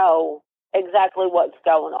her know exactly what's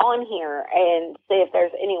going on here and see if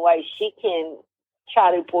there's any way she can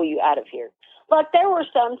try to pull you out of here. Like, there were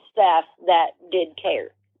some staff that did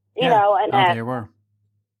care, and that there were.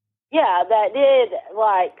 Yeah, that did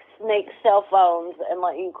sneak cell phones and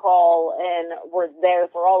let you call and were there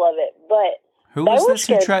for all of it. But who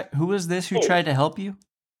was this who tried to help you?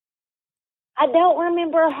 I don't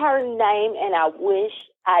remember her name, and I wish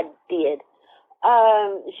I did.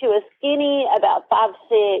 She was skinny, about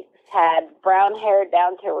 5'6", had brown hair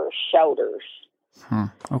down to her shoulders.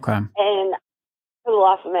 Okay. And for the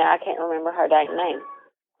life of me, I can't remember her dang name.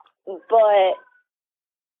 But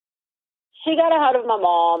she got a hold of my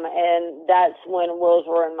mom, and that's when wheels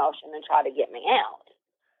were in motion and tried to get me out.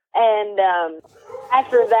 And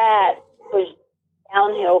after that, it was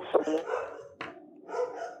downhill from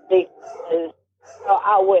because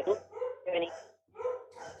I wouldn't do anything.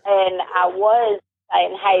 And I was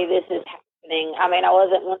saying, hey, this is happening. I mean, I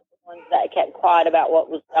wasn't one of the ones that kept quiet about what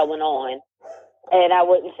was going on. And I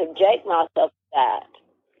wouldn't subject myself to that,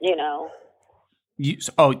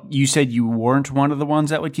 You said you weren't one of the ones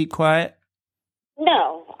that would keep quiet?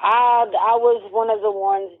 No, I was one of the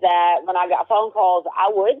ones that when I got phone calls, I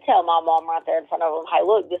would tell my mom right there in front of them, hey,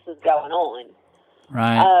 look, this is going on.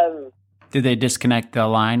 Right. Did they disconnect the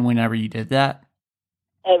line whenever you did that?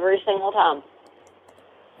 Every single time.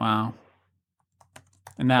 Wow.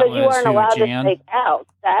 And that was you weren't who, allowed Jan? to speak out.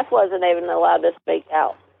 Staff wasn't even allowed to speak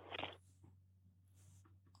out.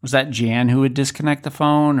 Was that Jan who would disconnect the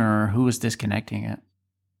phone, or who was disconnecting it?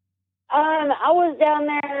 I was down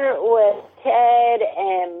there with Ted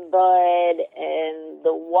and Bud and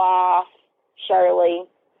the wife, Shirley.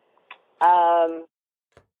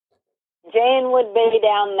 Jan would be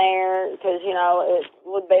down there because, it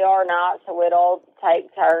would be our night, so we'd all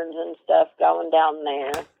take turns and stuff going down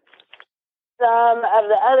there. Some of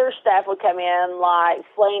the other staff would come in, like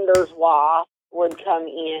Flanders' wife would come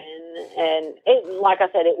in, and it, like I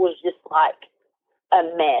said, it was just like a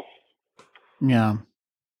mess. Yeah.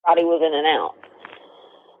 Everybody was in and out.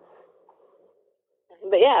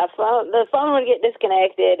 But yeah, the phone would get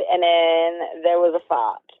disconnected, and then there was a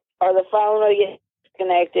fight. Or the phone would get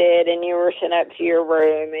disconnected, and you were sent up to your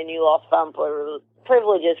room, and you lost phone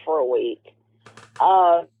privileges for a week.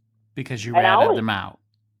 Because you ratted them out.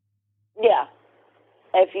 Yeah.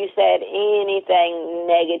 If you said anything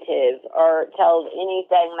negative or told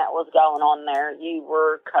anything that was going on there, you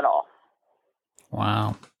were cut off.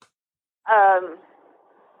 Wow.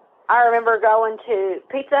 I remember going to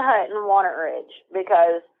Pizza Hut in Walnut Ridge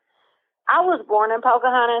because I was born in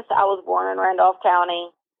Pocahontas. I was born in Randolph County.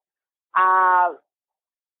 I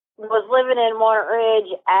was living in Walnut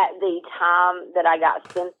Ridge at the time that I got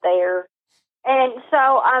sent there. And so,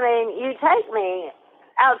 I mean, you take me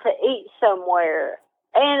out to eat somewhere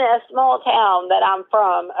in a small town that I'm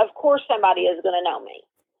from, of course somebody is going to know me.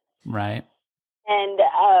 Right. And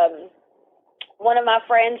one of my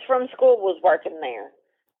friends from school was working there.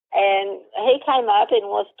 And he came up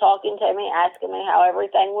and was talking to me, asking me how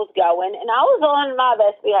everything was going. And I was on my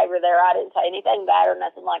best behavior there. I didn't say anything bad or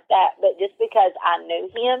nothing like that. But just because I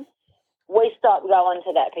knew him, we stopped going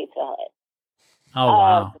to that Pizza Hut. Oh,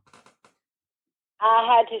 wow. I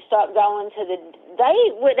had to stop going to the.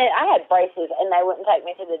 I had braces, and they wouldn't take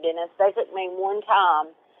me to the dentist. They took me one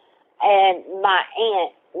time, and my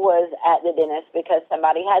aunt was at the dentist because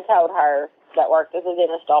somebody had told her that worked at the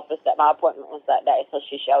dentist office that my appointment was that day, so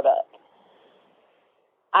she showed up.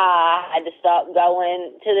 I had to stop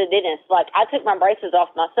going to the dentist. Like, I took my braces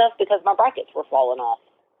off myself because my brackets were falling off.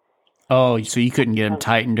 Oh, so you couldn't get them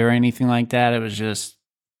tightened or anything like that? It was just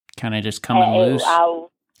kind of just coming loose?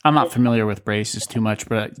 I'm not familiar with braces too much,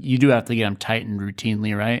 but you do have to get them tightened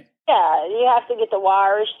routinely, right? Yeah, you have to get the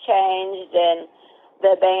wires changed and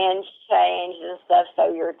the bands changed and stuff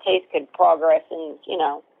so your teeth could progress and,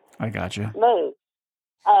 I gotcha. move.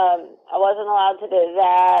 I wasn't allowed to do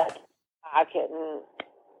that. I couldn't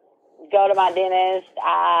go to my dentist.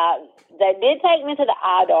 They did take me to the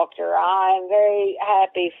eye doctor. I'm very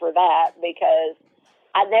happy for that because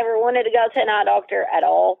I never wanted to go to an eye doctor at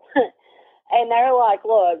all. And they're like,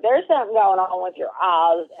 look, there's something going on with your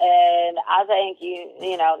eyes, and I think you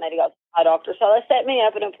need to go to the eye doctor. So they set me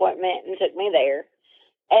up an appointment and took me there.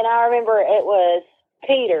 And I remember it was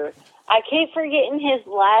Peter. I keep forgetting his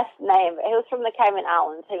last name. He was from the Cayman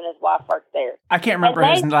Islands. Him and his wife worked there. I can't remember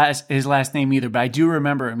his last name either, but I do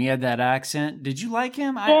remember him. He had that accent. Did you like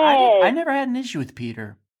him? Yes. I never had an issue with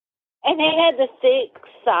Peter. And he had the thick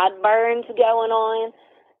sideburns going on.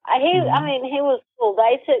 He was cool.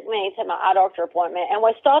 They took me to my eye doctor appointment, and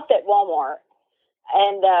we stopped at Walmart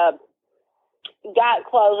and got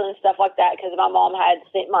clothes and stuff like that because my mom had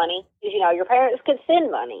sent money. Because, your parents could send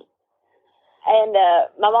money. And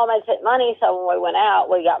my mom had sent money, so when we went out,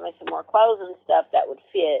 we got me some more clothes and stuff that would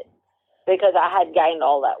fit because I had gained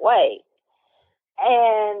all that weight.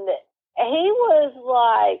 And he was,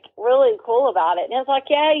 really cool about it. And he was like,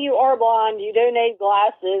 yeah, you are blind. You do need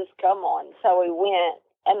glasses. Come on. So we went.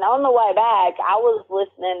 And on the way back, I was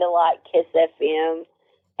listening to, Kiss FM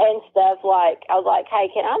and stuff. I was like,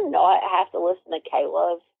 hey, can I not have to listen to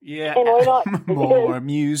K-Love? Yeah. And we're not more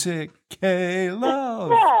music,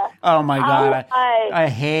 K-Love. Yeah. Oh, my God. I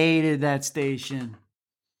hated that station.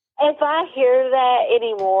 If I hear that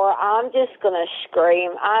anymore, I'm just going to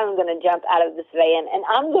scream. I'm going to jump out of this van, and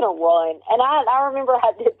I'm going to run. And I remember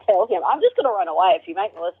I did tell him, I'm just going to run away. If you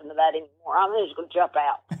make me listen to that anymore, I'm just going to jump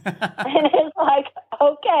out. And it's like,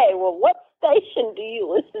 okay, well, what station do you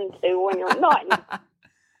listen to when you're not?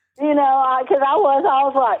 Because I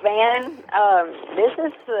was like, man, this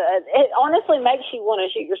is, it honestly makes you want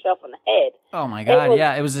to shoot yourself in the head. Oh, my God,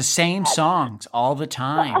 it was the same songs all the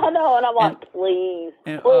time. I know, and I'm like, please.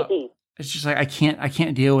 It's just like, I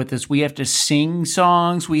can't deal with this. We have to sing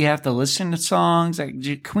songs. We have to listen to songs.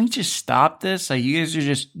 Can we just stop this? You guys are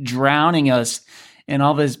just drowning us in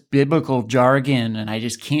all this biblical jargon, and I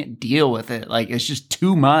just can't deal with it. It's just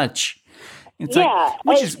too much. It's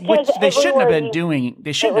which they shouldn't have been doing.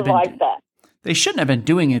 They shouldn't have been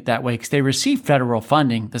doing it that way because they receive federal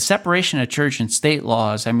funding. The separation of church and state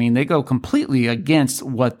laws, they go completely against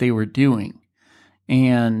what they were doing,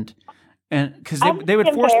 and because they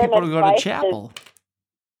would force people to go to chapel.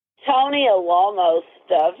 Tony Alamo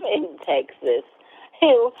stuff in Texas.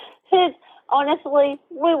 Honestly,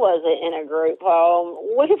 we wasn't in a group home.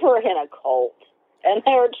 We were in a cult, and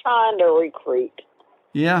they were trying to recruit.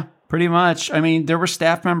 Yeah. Pretty much. There were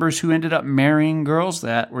staff members who ended up marrying girls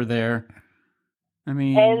that were there. And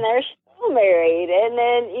they're still married. And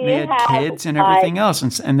then they had kids and everything else.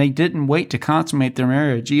 And they didn't wait to consummate their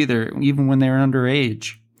marriage either, even when they were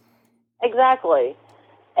underage. Exactly.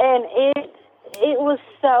 And it was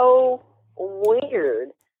so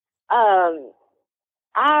weird. I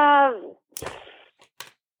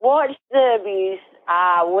watched the abuse.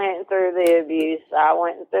 I went through the abuse. I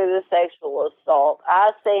went through the sexual assault.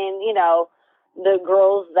 I seen, the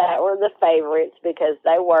girls that were the favorites because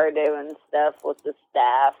they were doing stuff with the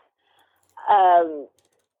staff.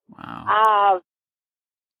 Wow.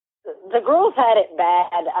 The girls had it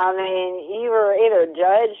bad. You were either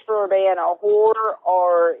judged for being a whore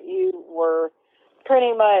or you were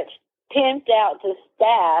pretty much pimped out to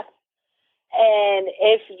staff. And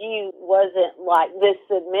if you wasn't this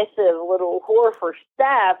submissive little whore for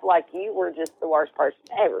staff, you were just the worst person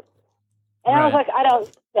ever. And I was like, I don't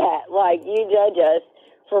see that. You judge us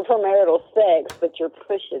for premarital sex, but you're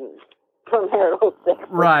pushing premarital sex.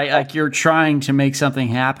 Right. You're trying to make something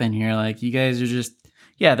happen here. You guys are just,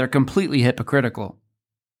 they're completely hypocritical.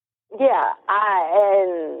 Yeah.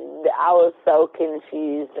 I was so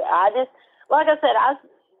confused. Like I said,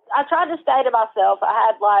 I tried to stay to myself.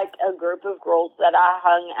 I had a group of girls that I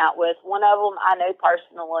hung out with. One of them I knew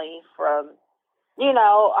personally from,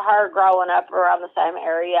 her growing up around the same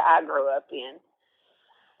area I grew up in.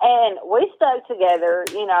 And we stuck together.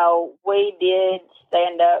 You know, we did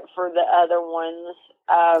stand up for the other ones.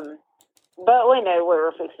 But we knew we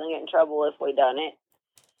were fixing to get in trouble if we done it.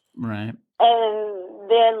 Right. And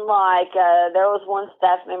then, like, there was one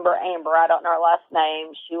staff member, Amber, I don't know her last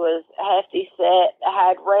name. She was hefty set,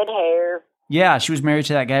 had red hair. Yeah, she was married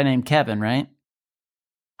to that guy named Kevin, right?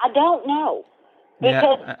 I don't know.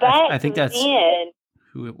 Because I think that's then,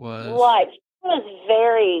 who it was. Like, she was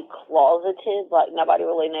very closeted. Like, nobody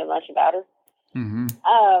really knew much about her. Mm-hmm.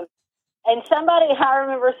 And I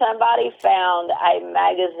remember somebody found a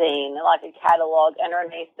magazine, like a catalog,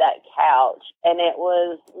 underneath that couch, and it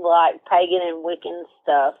was like pagan and Wiccan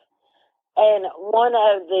stuff. And one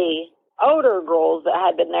of the older girls that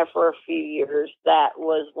had been there for a few years, that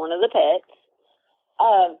was one of the pets,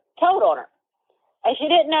 told on her. And she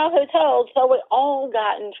didn't know who told, so we all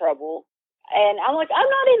got in trouble. And I'm like, I'm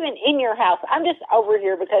not even in your house. I'm just over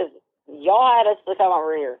here because y'all had us to come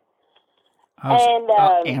over here. And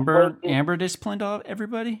Amber disciplined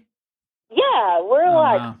everybody? Yeah, we're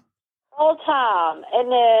all time.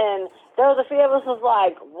 And then there was a few of us was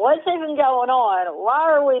like, what's even going on?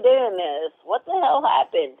 Why are we doing this? What the hell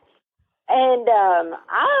happened? And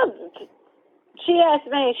she asked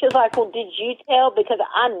me, she was like, well, did you tell? Because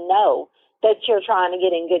I know that you're trying to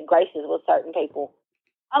get in good graces with certain people.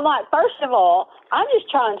 I'm like, first of all, I'm just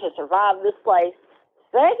trying to survive this place.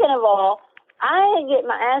 Second of all, I ain't getting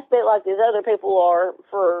my ass bit like these other people are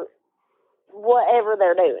for whatever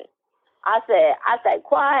they're doing. I said,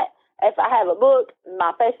 quiet. If I have a book,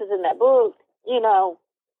 my face is in that book, you know,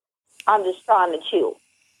 I'm just trying to chill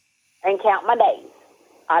and count my days.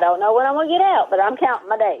 I don't know when I'm going to get out, but I'm counting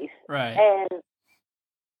my days. Right. And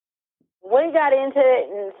we got into it,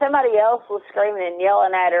 and somebody else was screaming and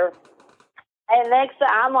yelling at her. And next time,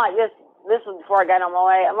 I'm like, this was before I got on my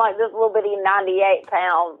way, I'm like this little bitty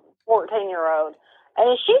 98-pound 14-year-old,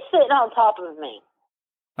 and she's sitting on top of me.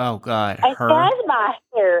 Oh, God. And she has my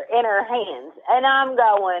hair in her hands, and I'm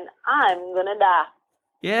going, I'm going to die.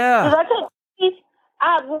 Yeah. Because I couldn't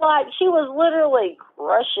breathe. She was literally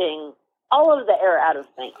crushing all of the air out of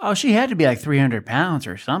me. Oh, she had to be like 300 pounds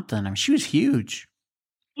or something. I mean, she was huge.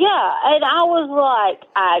 Yeah, and I was like,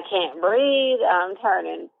 I can't breathe. I'm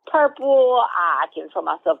turning purple. I can feel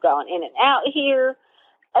myself going in and out here.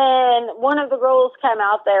 And one of the girls came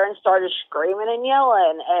out there and started screaming and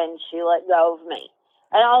yelling, and she let go of me.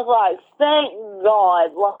 And I was like, thank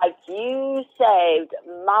God, like, you saved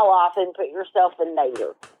my life and put yourself in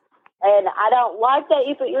danger. And I don't like that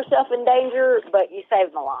you put yourself in danger, but you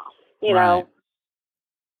saved my life, you know?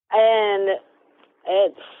 And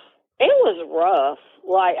it was rough.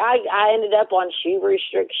 Like, I ended up on shoe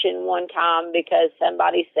restriction one time because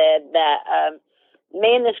somebody said that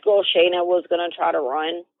me and this girl, Shayna, was going to try to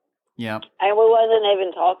run. Yep. And we wasn't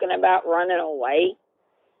even talking about running away.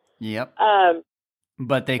 Yep.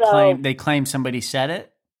 But they claim somebody said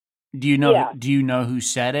it? Do you know who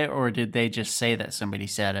said it, or did they just say that somebody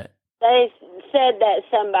said it? They said that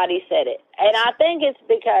somebody said it. And I think it's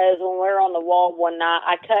because when we were on the wall one night,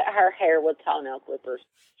 I cut her hair with toenail clippers.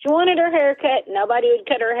 She wanted her hair cut. Nobody would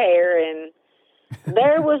cut her hair. And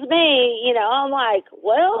there was me, you know, I'm like,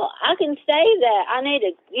 well, I can say that I need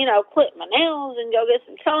to, you know, clip my nails and go get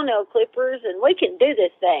some toenail clippers, and we can do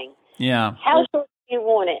this thing. Yeah. How short do you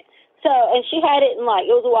want it? So, and she had it in, like,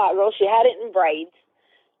 it was a white girl. She had it in braids.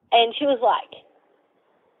 And she was like,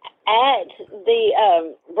 at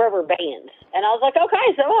the rubber bands. And I was like, okay,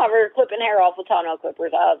 so I'm over here clipping hair off with toenail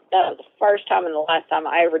clippers. That was the first time and the last time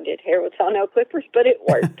I ever did hair with toenail clippers, but it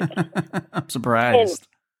worked. I'm surprised.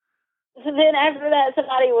 And so then after that,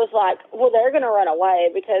 somebody was like, well, they're going to run away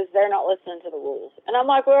because they're not listening to the rules. And I'm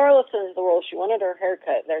like, we are listening to the rules. She wanted her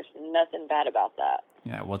haircut. There's nothing bad about that.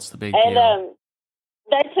 Yeah, what's the big deal? And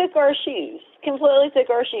they took our shoes, completely took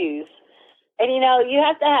our shoes. And, you know, you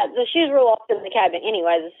have to have, the shoes were locked in the cabinet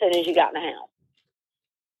anyways as soon as you got in the house.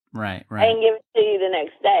 Right. And give it to you the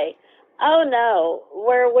next day. Oh, no.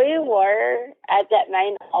 Where we were at that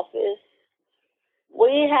main office,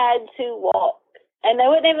 we had to walk. And they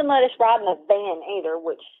wouldn't even let us ride in the van either,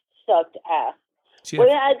 which sucked ass. We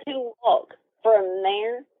had to walk from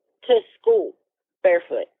there to school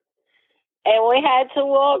barefoot. And we had to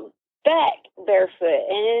walk back barefoot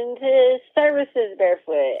and into services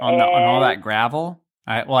barefoot. On all that gravel?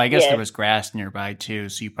 I guess Yes. there was grass nearby too,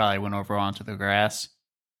 so you probably went over onto the grass.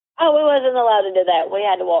 Oh, we wasn't allowed to do that. We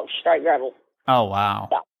had to walk straight gravel. Oh, wow.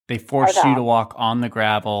 So, they forced you to walk on the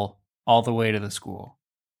gravel all the way to the school.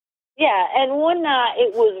 Yeah, and one night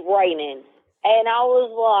it was raining, and I was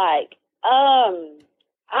like,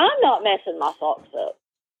 I'm not messing my socks up.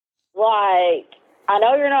 Like, I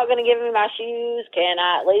know you're not going to give me my shoes. Can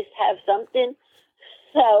I at least have something?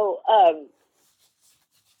 So,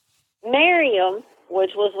 Miriam,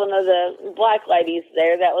 which was one of the black ladies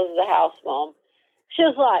there, that was the house mom, she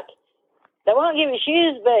was like, they won't give you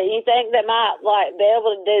shoes, but you think they might, like, be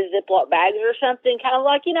able to do Ziploc bags or something? Kind of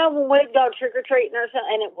like, when we'd go trick-or-treating or something,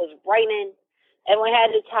 and it was raining, and we had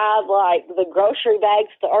to tie, like, the grocery bags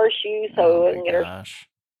to our shoes so we wouldn't get our...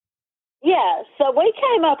 Yeah, so we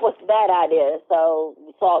came up with that idea so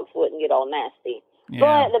the socks wouldn't get all nasty. Yeah.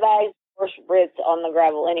 But the bags were ripped on the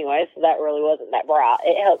gravel anyway, so that really wasn't that bright.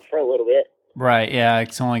 It helped for a little bit. Right, yeah,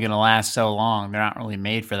 it's only going to last so long. They're not really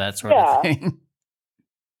made for that sort of thing.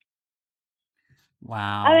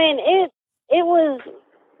 Wow. I mean, it was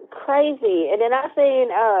crazy. And then I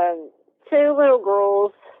seen two little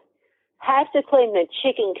girls have to clean the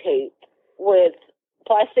chicken coop with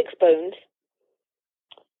plastic spoons.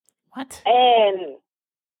 What? And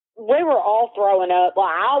we were all throwing up. Well,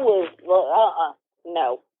 I was,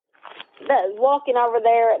 no. Walking over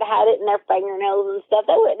there and had it in their fingernails and stuff.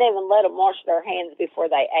 They wouldn't even let them wash their hands before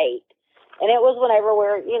they ate. And it was whenever we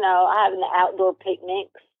were, having the outdoor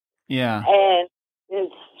picnics. Yeah. And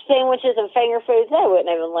sandwiches and finger foods, they wouldn't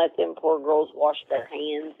even let them poor girls wash their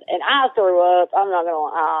hands. And I threw up. I'm not going to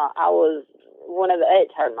lie. I was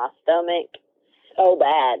it hurt my stomach so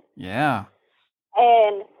bad. Yeah.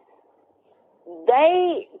 And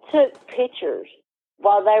they took pictures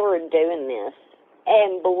while they were doing this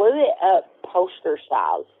and blew it up poster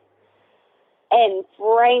size and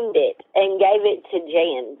framed it and gave it to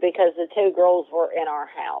Jan because the two girls were in our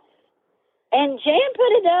house. And Jan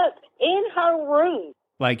put it up in her room.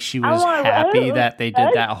 Like she was happy that they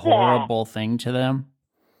did that horrible thing to them.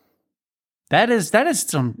 That's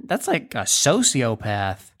like a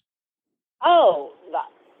sociopath. Oh,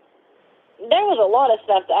 there was a lot of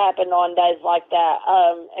stuff that happened on days like that.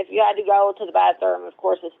 If you had to go to the bathroom, of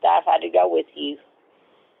course, the staff had to go with you.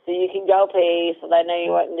 So you can go pee, so they knew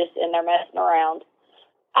you wasn't just in there messing around.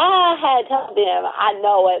 I had told them, I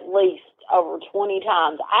know at least over 20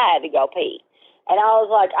 times, I had to go pee. And I was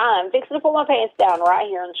like, I'm fixing to put my pants down right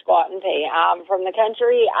here and squat and pee. I'm from the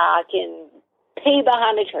country. I can pee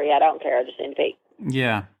behind a tree. I don't care. I just need to pee.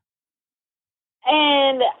 Yeah.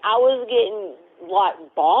 And I was getting,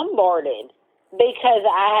 bombarded because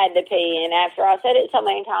I had to pee. And after I said it so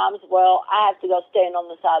many times, well, I have to go stand on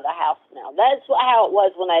the side of the house now. That's how it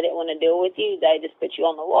was when they didn't want to deal with you. They just put you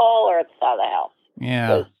on the wall or at the side of the house.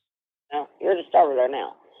 Yeah. You're just over there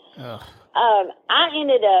now. Ugh. I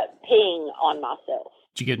ended up peeing on myself.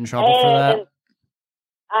 Did you get in trouble for that?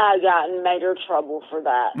 I got in major trouble for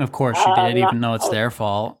that. Of course you did, even though it's their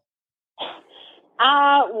fault.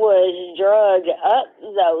 I was drugged up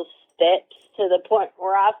those steps to the point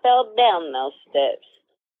where I fell down those steps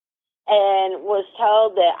and was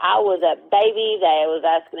told that I was a baby. They was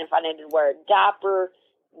asking if I needed to wear a diaper.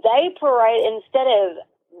 They instead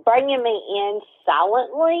of bringing me in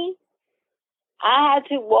silently, I had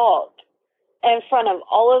to walk in front of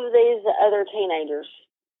all of these other teenagers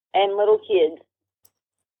and little kids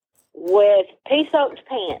with pee-soaked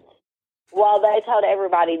pants while they told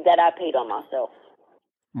everybody that I peed on myself.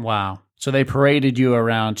 Wow. So they paraded you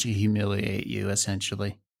around to humiliate you,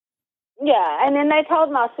 essentially. Yeah, and then they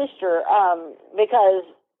told my sister, because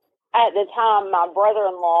at the time my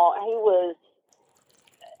brother-in-law, he was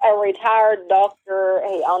a retired doctor.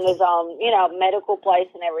 He owned his own, medical place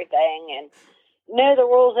and everything, and knew the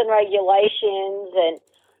rules and regulations. And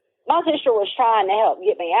my sister was trying to help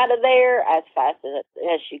get me out of there as fast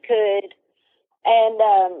as she could. And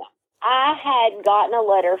I had gotten a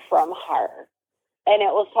letter from her, and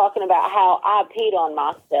it was talking about how I peed on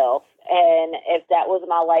myself and if that was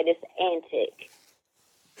my latest antic.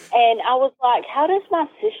 And I was like, how does my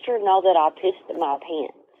sister know that I pissed in my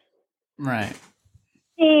pants? Right.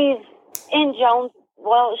 She's in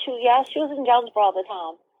she was in Jonesboro all the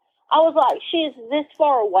time. I was like, she's this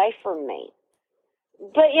far away from me.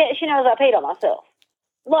 But yet she knows I peed on myself.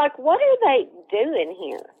 Like, what are they doing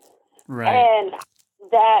here? Right. And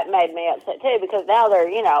that made me upset too, because now they're,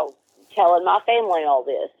 telling my family all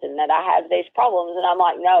this and that I have these problems. And I'm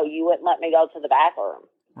like, no, you wouldn't let me go to the bathroom.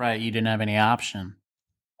 Right. You didn't have any option.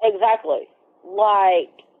 Exactly.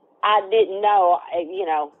 Like, I didn't know, I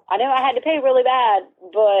knew I had to pee really bad,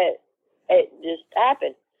 but it just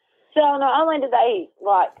happened. So not only did they,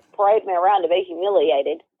 parade me around to be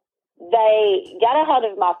humiliated, they got a hold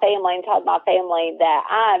of my family and told my family that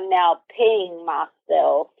I'm now peeing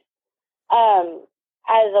myself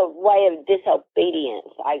as a way of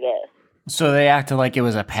disobedience, I guess. So they acted like it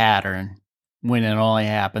was a pattern when it only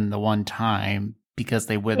happened the one time because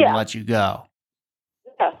they wouldn't let you go.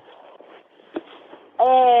 Yeah.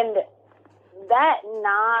 And that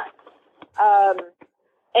night,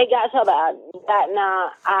 it got so bad that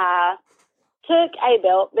night I took a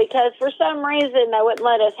belt because for some reason they wouldn't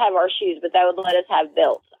let us have our shoes, but they would let us have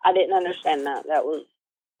belts. I didn't understand that. That was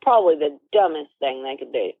probably the dumbest thing they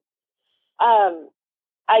could do.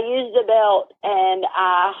 I used a belt and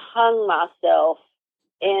I hung myself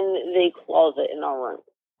in the closet in our room.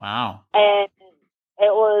 Wow. And it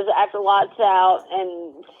was after lights out,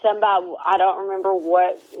 and somebody, I don't remember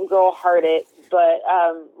what girl heard it, but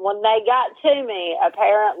when they got to me,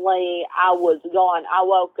 apparently I was gone. I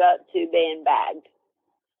woke up to being bagged.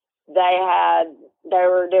 They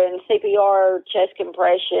were doing CPR, chest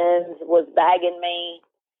compressions, was bagging me,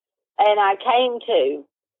 and I came to.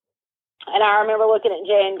 And I remember looking at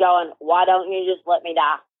Jan going, why don't you just let me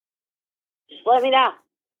die? Just let me die.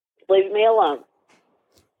 Leave me alone.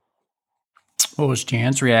 What was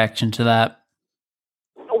Jan's reaction to that?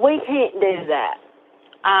 We can't do that.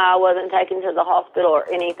 I wasn't taken to the hospital or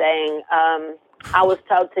anything. I was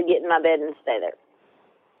told to get in my bed and stay there.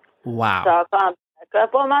 Wow. So I climbed back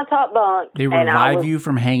up on my top bunk. They revive you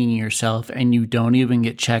from hanging yourself, and you don't even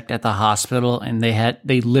get checked at the hospital, and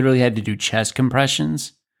they literally had to do chest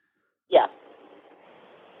compressions? Yeah.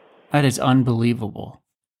 That is unbelievable.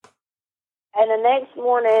 And the next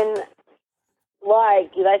morning,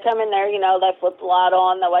 like, they come in there, they flip the light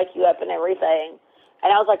on, they wake you up and everything.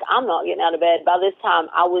 And I was like, I'm not getting out of bed. By this time,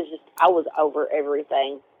 I was over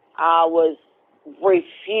everything. I was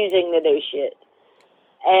refusing to do shit.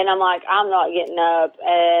 And I'm like, I'm not getting up.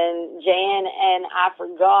 And Jan and I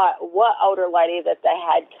forgot what older lady that they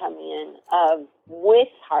had come in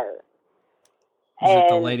with her. Is it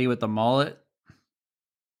the lady with the mullet?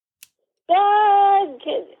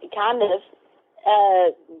 Kind of.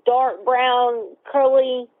 Dark brown,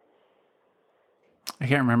 curly. I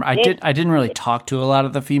can't remember. I didn't really talk to a lot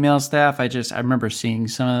of the female staff. I remember seeing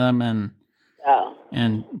some of them,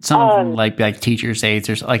 and some of them like teachers' aides.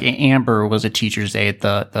 There's like Amber was a teacher's aide,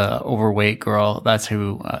 the overweight girl. That's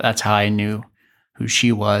how I knew who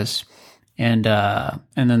she was. And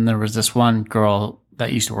then there was this one girl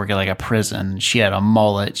that used to work at like a prison. She had a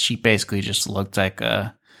mullet. She basically just looked like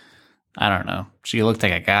I don't know. She looked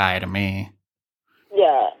like a guy to me.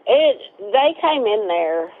 Yeah, they came in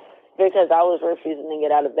there because I was refusing to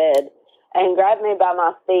get out of bed and grabbed me by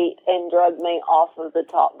my feet and dragged me off of the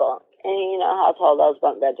top bunk. And you know how tall those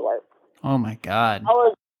bunk beds were. Oh, my God. I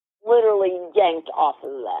was literally yanked off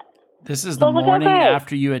of that. This is the morning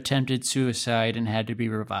after you attempted suicide and had to be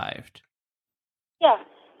revived. Yeah.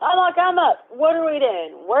 I'm up. What are we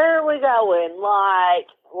doing? Where are we going? Like,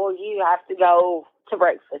 well, you have to go to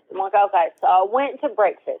breakfast. I'm like, okay. So I went to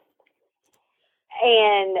breakfast.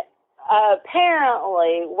 And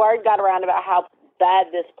apparently, word got around about how bad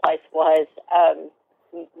this place was.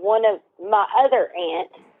 One of my other aunt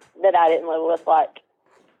that I didn't live with,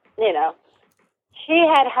 she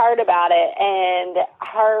had heard about it, and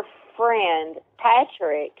her friend,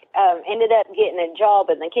 Patrick, ended up getting a job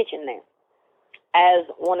in the kitchen there as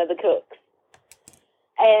one of the cooks.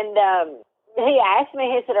 And he asked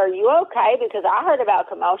me, he said, are you okay? Because I heard about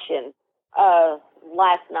commotion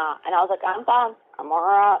last night. And I was like, I'm fine. I'm all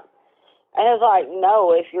right. And it was like,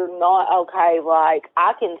 no, if you're not okay, like,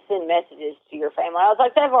 I can send messages to your family. I was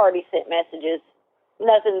like, they've already sent messages.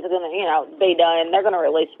 Nothing's going to, be done. They're going to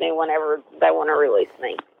release me whenever they want to release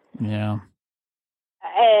me. Yeah.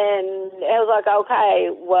 And it was like,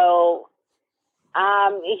 okay, well,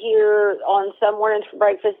 I'm here on some mornings for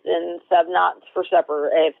breakfast and some nights for supper.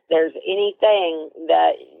 If there's anything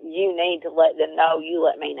that you need to let them know, you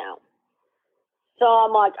let me know. So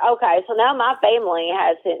I'm like, okay, so now my family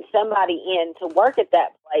has sent somebody in to work at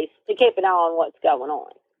that place to keep an eye on what's going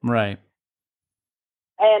on. Right.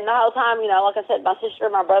 And the whole time, like I said, my sister,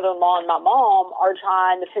 my brother-in-law, and my mom are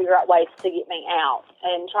trying to figure out ways to get me out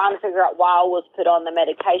and trying to figure out why I was put on the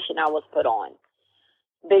medication I was put on.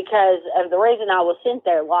 Because of the reason I was sent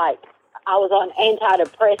there, like, I was on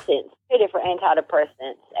antidepressants, 2 different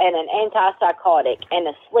antidepressants, and an antipsychotic, and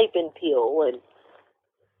a sleeping pill, and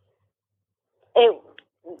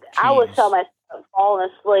I was so messed up, falling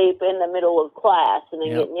asleep in the middle of class and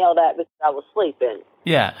then getting yelled at because I was sleeping.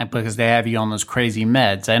 Yeah, because they have you on those crazy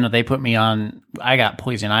meds. I know they put me on, I got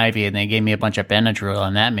poison ivy and they gave me a bunch of Benadryl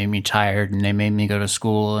and that made me tired and they made me go to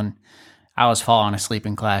school and I was falling asleep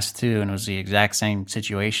in class too and it was the exact same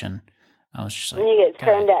situation. I was just like, and you get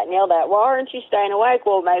turned at and yelled at, well, aren't you staying awake?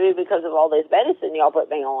 Well, maybe because of all this medicine y'all put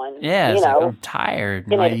me on. Yeah, like, I'm tired.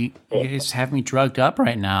 You guys have me drugged up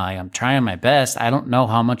right now. I'm trying my best. I don't know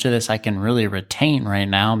how much of this I can really retain right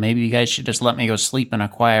now. Maybe you guys should just let me go sleep in a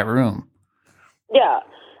quiet room. Yeah,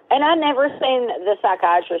 and I never seen the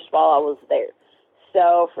psychiatrist while I was there.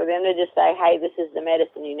 So for them to just say, hey, this is the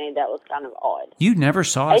medicine you need, that was kind of odd. You never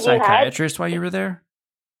saw a And psychiatrist while you were there?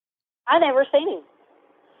 I never seen him.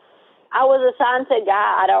 I was assigned to a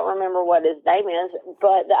guy, I don't remember what his name is,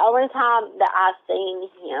 but the only time that I seen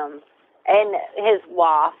him and his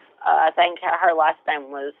wife, I think her last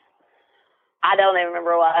name was, I don't even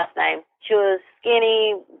remember her last name. She was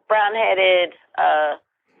skinny, brown-headed.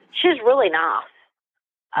 She was really nice.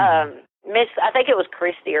 I think it was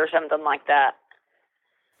Christy or something like that.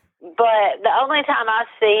 But the only time I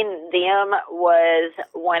seen them was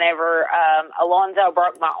whenever Alonzo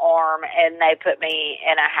broke my arm and they put me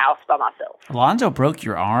in a house by myself. Alonzo broke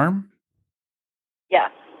your arm? Yeah.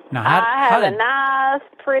 Now, I have a nice,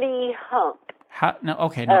 pretty hump. How did in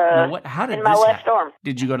this my left happen? arm?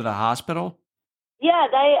 Did you go to the hospital? Yeah,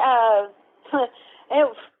 I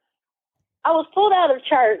was pulled out of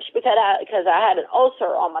church because I had an ulcer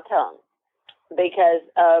on my tongue because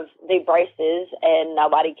of the braces and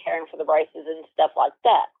nobody caring for the braces and stuff like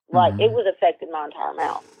that. Like, it was affecting my entire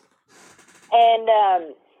mouth.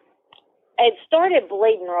 And it started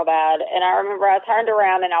bleeding real bad, and I remember I turned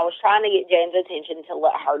around and I was trying to get Jane's attention to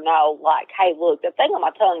let her know, like, hey, look, the thing on my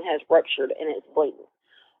tongue has ruptured and it's bleeding.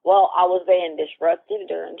 Well, I was being disruptive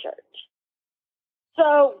during church.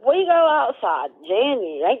 So we go outside. Jan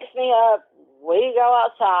yanks me up. We go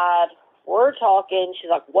outside. We're talking. She's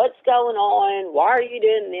like, what's going on? Why are you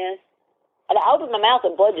doing this? And I opened my mouth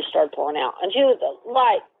and blood just started pouring out. And she was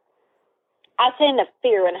like, I seen the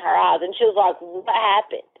fear in her eyes. And she was like, what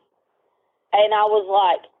happened? And I was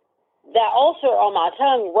like, that ulcer on my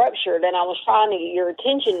tongue ruptured, and I was trying to get your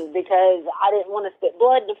attention because I didn't want to spit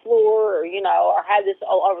blood to the floor or, or have this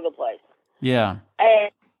all over the place. Yeah.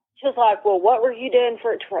 And she was like, well, what were you doing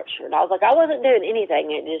for it to rupture? And I was like, I wasn't doing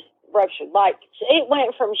anything. It just ruptured. Like, it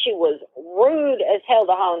went from she was rude as hell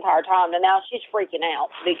the whole entire time to now she's freaking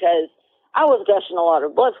out because I was gushing a lot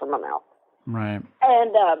of blood from my mouth. Right.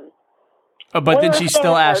 And, but then she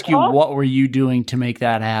still asked you, what were you doing to make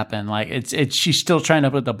that happen? Like, she's still trying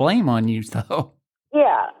to put the blame on you, though.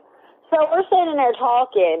 Yeah. So we're sitting there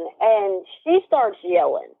talking, and she starts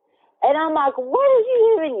yelling. And I'm like, what are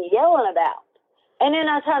you even yelling about? And then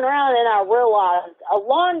I turn around and I realized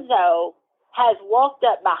Alonzo has walked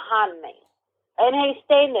up behind me. And he's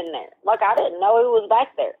standing there. Like, I didn't know he was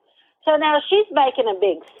back there. So now she's making a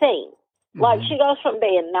big scene. Like, she goes from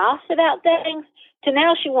being nice about things to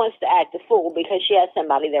now she wants to act a fool because she has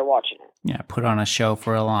somebody there watching her. Yeah, put on a show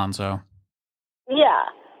for Alonzo. Yeah.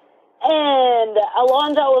 And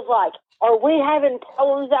Alonzo was like, are we having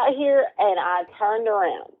problems out here? And I turned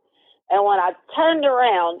around. And when I turned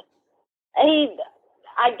around,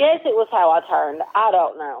 I guess it was how I turned. I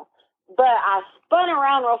don't know. But I spun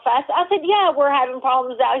around real fast. I said, yeah, we're having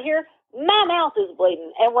problems out here. My mouth is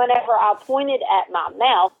bleeding. And whenever I pointed at my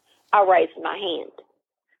mouth, I raised my hand.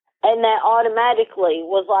 And that automatically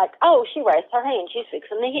was like, oh, she raised her hand. She's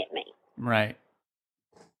fixing to hit me. Right.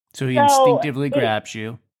 So he instinctively grabs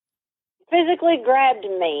you. Physically grabbed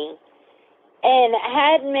me and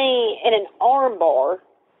had me in an arm bar.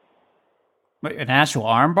 Wait, an actual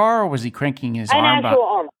arm bar, or was he cranking his arm bar? An actual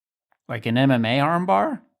arm bar. Like an MMA arm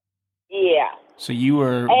bar? Yeah. So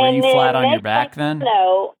were you flat on your back then?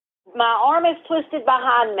 No. My arm is twisted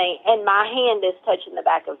behind me, and my hand is touching the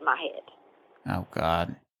back of my head. Oh,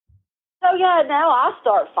 God. So, yeah, now I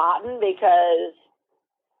start fighting because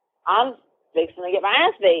I'm fixing to get my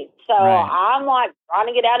ass beat. So I'm, like, trying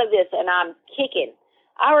to get out of this, and I'm kicking.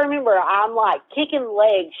 I remember I'm, like, kicking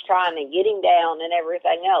legs trying to get him down and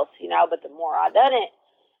everything else, but the more I done it,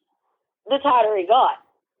 the tighter he got.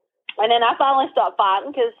 And then I finally stopped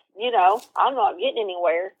fighting because, I'm not getting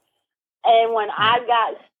anywhere. And when I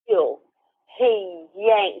got still, he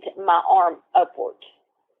yanked my arm upward.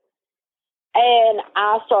 And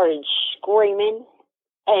I started screaming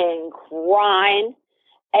and crying.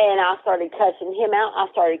 And I started cussing him out. I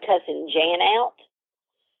started cussing Jan out.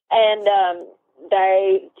 And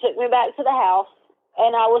they took me back to the house.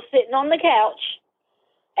 And I was sitting on the couch.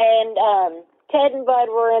 And Ted and Bud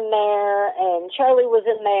were in there, and Charlie was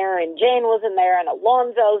in there, and Jan was in there, and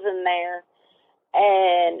Alonzo's in there,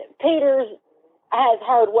 and Peters has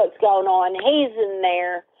heard what's going on. He's in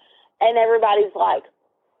there, and everybody's like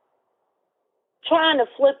trying to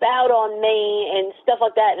flip out on me and stuff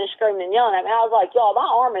like that, and screaming and yelling at me. I was like, y'all, my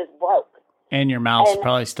arm is broke. And your mouth's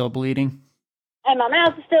probably still bleeding? And my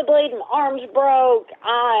mouth is still bleeding. My arm's broke.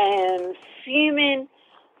 I am fuming.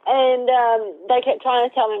 And they kept trying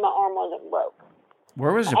to tell me my arm wasn't broke.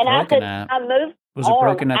 Where was it broken at? Was it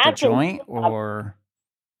broken at the joint, or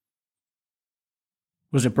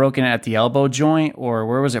was it broken at the elbow joint, or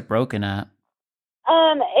where was it broken at?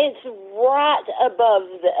 It's right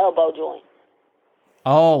above the elbow joint.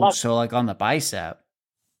 Oh, so like on the bicep.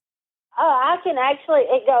 Oh, I can actually,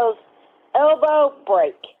 it goes elbow,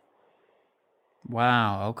 break.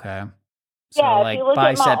 Wow, okay. So Yeah, if like you look at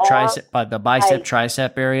my bicep, arm, tricep, but the bicep, like-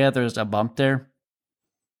 tricep area, there's a bump there.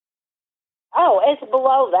 Oh, it's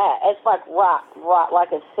below that. It's like right,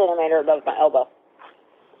 like a centimeter above my elbow.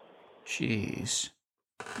 Jeez.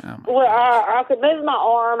 Oh my Well, gosh. I could move my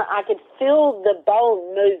arm. I could feel the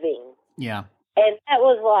bone moving. Yeah. And that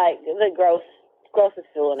was like the grossest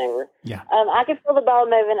feeling ever. Yeah. I could feel the bone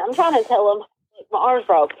moving. I'm trying to tell them my arm's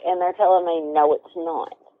broke, and they're telling me, no, it's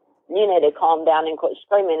not. You need to calm down and quit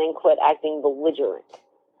screaming and quit acting belligerent.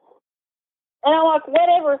 And I'm like,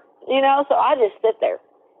 whatever, so I just sit there.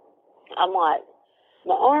 I'm like,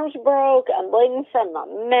 my arm's broke. I'm bleeding from my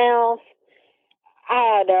mouth.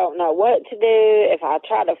 I don't know what to do. If I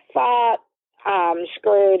try to fight, I'm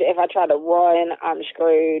screwed. If I try to run, I'm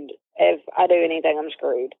screwed. If I do anything, I'm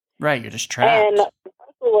screwed. Right, you're just trapped. And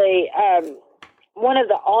luckily, one of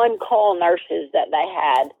the on-call nurses that they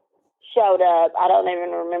had showed up. I don't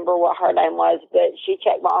even remember what her name was, but she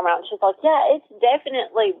checked my arm out, and she's like, yeah, it's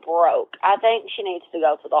definitely broke. I think she needs to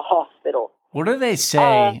go to the hospital. What do they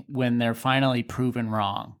say when they're finally proven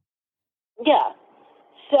wrong? Yeah.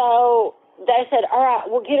 So they said, all right,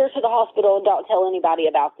 we'll get her to the hospital and don't tell anybody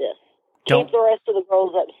about this. Keep the rest of the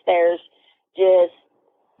girls upstairs. Just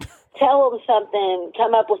tell them something,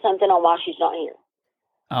 come up with something on why she's not here.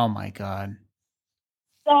 Oh, my God.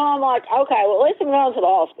 So I'm like, okay, well, at least I'm going to the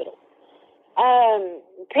hospital.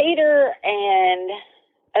 Peter and,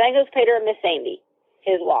 I think it was Peter and Miss Sandy,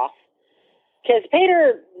 his wife. Because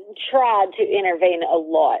Peter tried to intervene a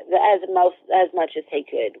lot, as much as he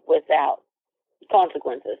could without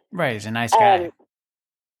consequences. Right, he's a nice guy.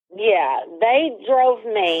 Yeah, they drove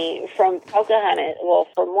me from Pocahontas,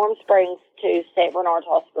 from Warm Springs to St. Bernard's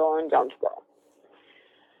Hospital in Jonesboro.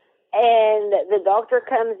 And the doctor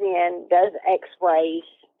comes in, does x-rays,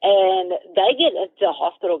 and the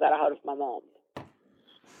hospital got a hold of my mom.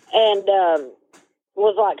 And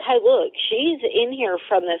was like, hey, look, she's in here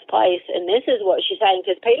from this place, and this is what she's saying.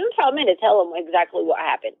 Because Peter told me to tell him exactly what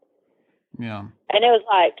happened. Yeah. And it was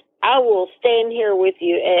like, I will stand here with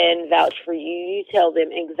you and vouch for you. You tell them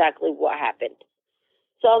exactly what happened.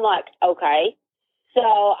 So I'm like, okay. So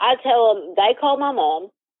I tell them, they call my mom,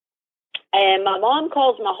 and my mom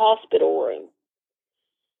calls my hospital room.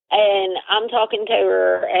 And I'm talking to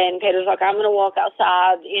her, and Peter's like, I'm going to walk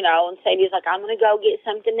outside, and Sadie's like, I'm going to go get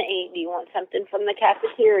something to eat. Do you want something from the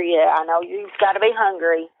cafeteria? I know you've got to be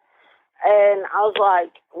hungry. And I was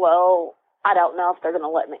like, well, I don't know if they're going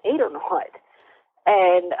to let me eat or not.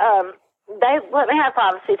 And they let me have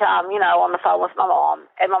privacy time, on the phone with my mom.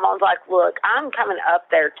 And my mom's like, look, I'm coming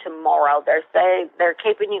up there tomorrow. They're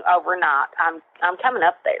keeping you overnight. I'm coming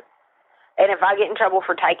up there. And if I get in trouble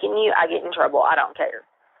for taking you, I get in trouble. I don't care.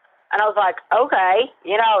 And I was like, okay.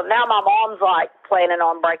 Now my mom's like planning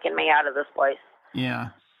on breaking me out of this place.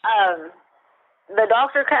 Yeah. The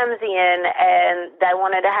doctor comes in, and they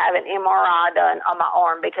wanted to have an MRI done on my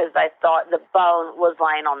arm because they thought the bone was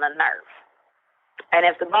laying on the nerve. And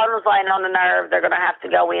if the bone was laying on the nerve, they're going to have to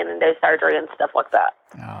go in and do surgery and stuff like that.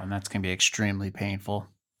 Oh, and that's going to be extremely painful.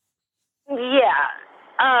 Yeah.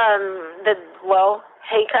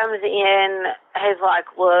 He comes in, he's like,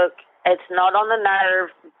 look, it's not on the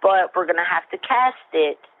nerve, but we're going to have to cast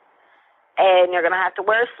it, and you're going to have to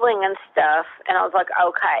wear a sling and stuff. And I was like,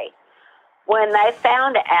 okay. When they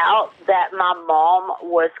found out that my mom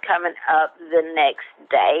was coming up the next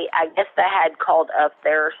day, I guess they had called up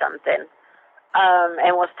there or something,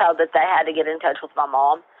 and was told that they had to get in touch with my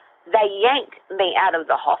mom. They yanked me out of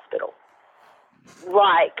the hospital.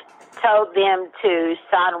 Told them to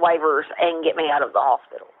sign waivers and get me out of the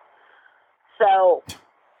hospital. So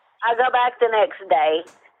I go back the next day,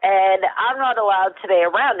 and I'm not allowed to be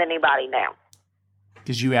around anybody now.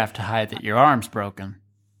 Because you have to hide that your arm's broken.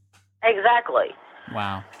 Exactly.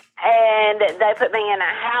 Wow. And they put me in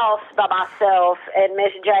a house by myself, and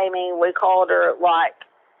Miss Jami, we called her,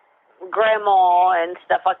 grandma and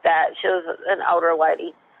stuff like that. She was an older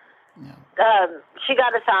lady. Yeah. She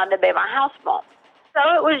got assigned to be my house mom. So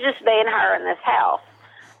it was just me and her in this house.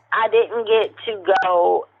 I didn't get to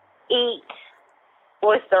go eat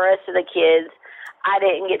with the rest of the kids. I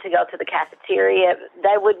didn't get to go to the cafeteria.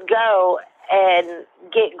 They would go and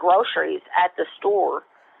get groceries at the store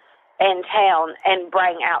in town and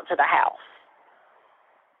bring out to the house.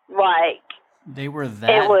 They were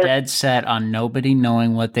dead set on nobody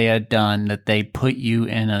knowing what they had done, that they put you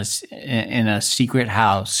in a secret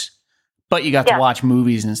house. But you got to watch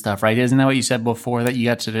movies and stuff, right? Isn't that what you said before, that you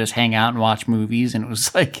got to just hang out and watch movies, and it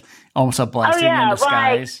was like almost a blessing in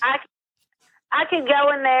disguise? I I could go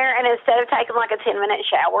in there and instead of taking like a 10-minute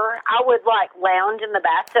shower, I would like lounge in the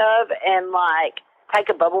bathtub and like take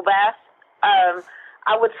a bubble bath.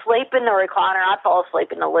 I would sleep in the recliner. I'd fall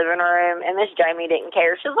asleep in the living room, and Miss Jami didn't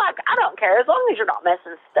care. She was like, I don't care as long as you're not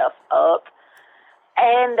messing stuff up.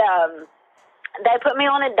 And they put me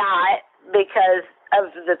on a diet because of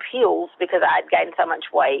the pills because I'd gained so much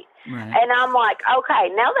weight. Right. And I'm like, okay,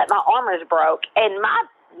 now that my arm is broke and my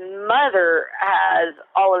mother has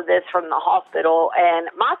all of this from the hospital and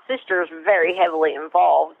my sister's very heavily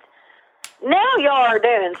involved, now y'all are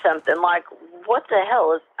doing something. Like, what the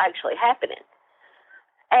hell is actually happening?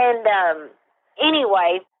 And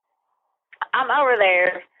anyway, I'm over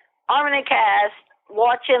there, arm in a cast,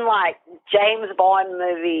 watching like James Bond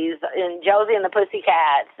movies and Josie and the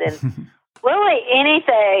Pussycats and really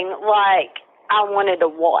anything like I wanted to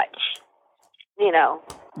watch, you know.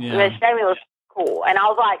 Yeah. Miss Jami was cool. And I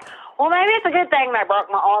was like, well, maybe it's a good thing they broke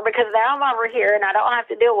my arm because now I'm over here and I don't have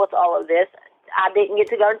to deal with all of this. I didn't get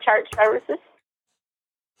to go to church services.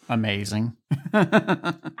 Amazing.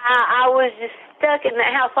 I was just stuck in the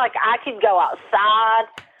house. Like, I could go outside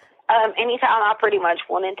anytime I pretty much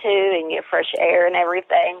wanted to and get fresh air and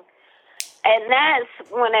everything. And that's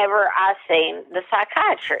whenever I seen the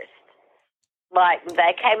psychiatrist. Like,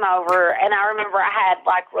 they came over, and I remember I had,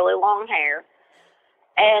 like, really long hair.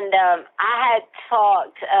 And I had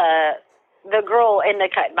talked the girl into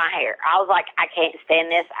cutting my hair. I was like, I can't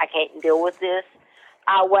stand this. I can't deal with this.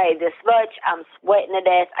 I weigh this much. I'm sweating to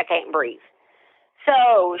death. I can't breathe.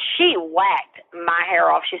 So she whacked my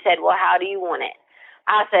hair off. She said, well, how do you want it?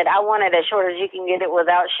 I said, I want it as short as you can get it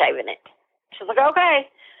without shaving it. She was like, okay.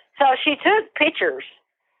 So she took pictures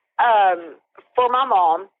for my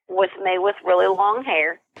mom with me with really long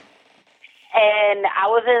hair. And I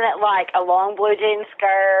was in it like a long blue jean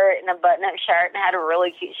skirt and a button-up shirt and had a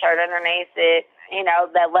really cute shirt underneath it. You know,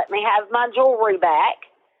 that let me have my jewelry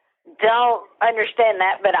back. Don't understand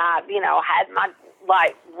that, but I, you know, had my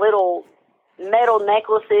like little metal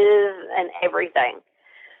necklaces and everything.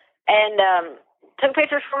 And took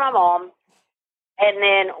pictures for my mom, and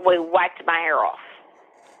then we whacked my hair off.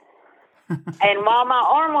 And while my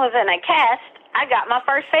arm was in a cast, I got my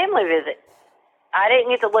first family visit. I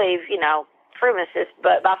didn't get to leave, you know, premises,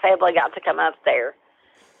 but my family got to come up there.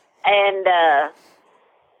 And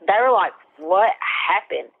they were like, what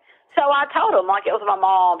happened? So I told them, like, it was my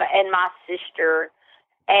mom and my sister,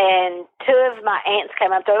 and two of my aunts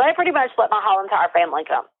came up there. They pretty much let my whole entire family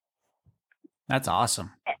come. That's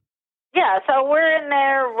awesome. Yeah, so we're in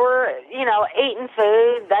there, we're, you know, eating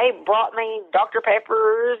food. They brought me Dr.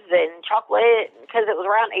 Peppers and chocolate because it was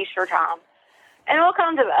around Easter time. And all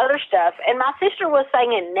kinds of other stuff. And my sister was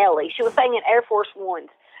singing Nelly. She was singing Air Force Ones.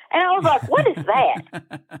 And I was like, what is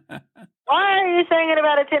that? Why are you singing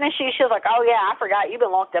about a tennis shoe? She was like, oh, yeah, I forgot. You've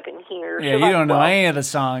been locked up in here. Yeah, you don't know any of the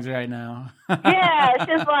songs right now. Yeah, it's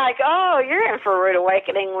just like, oh, you're in for a rude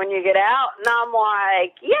awakening when you get out. And I'm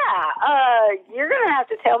like, yeah, you're going to have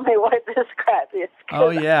to tell me what this crap is. Oh,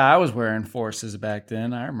 yeah, I was wearing forces back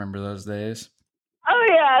then. I remember those days. Oh,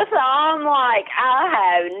 yeah, so I'm like,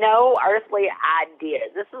 I have no earthly idea.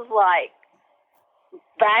 This is like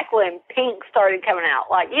back when Pink started coming out.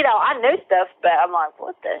 Like, you know, I knew stuff, but I'm like,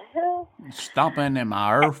 what the hell? Stomping in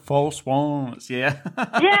my Air Force Ones, yeah.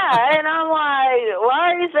 Yeah, and I'm like,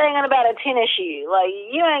 why are you singing about a tennis shoe? Like,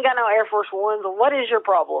 you ain't got no Air Force Ones. What is your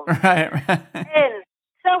problem? Right. And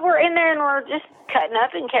so we're in there and we're just cutting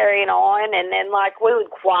up and carrying on. And then, like, we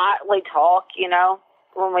would quietly talk, you know,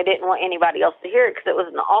 when we didn't want anybody else to hear it because it was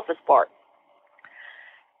in the office part.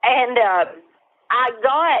 And I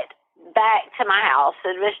got back to my house,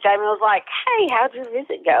 and Miss Jami was like, hey, how'd your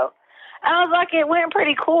visit go? And I was like, it went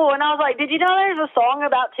pretty cool. And I was like, did you know there's a song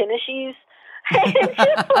about tennis shoes? And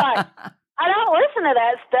she's like, I don't listen to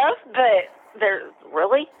that stuff, but there's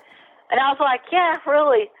really? And I was like, yeah,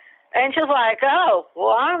 really. And she was like, oh,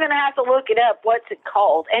 well, I'm going to have to look it up. What's it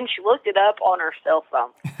called? And she looked it up on her cell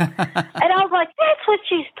phone. And I was like, that's what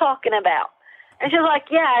she's talking about. And she was like,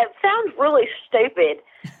 yeah, it sounds really stupid.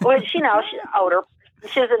 Which, you know, she's older.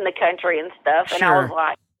 She's in the country and stuff. And Sure. I was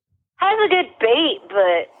like, has a good beat,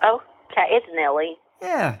 but, okay, it's Nelly.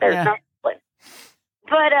 Yeah. There's yeah. no split.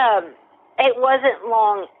 But it wasn't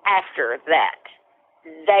long after that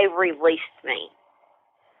they released me.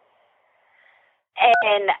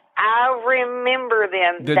 And I remember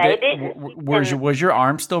them. Was your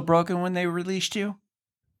arm still broken when they released you?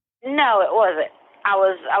 No, it wasn't. I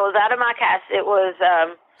was out of my cast. It was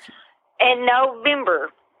in November.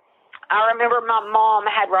 I remember my mom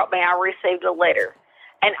had wrote me. I received a letter,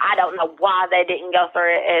 and I don't know why they didn't go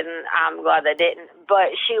through it, and I'm glad they didn't. But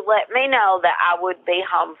she let me know that I would be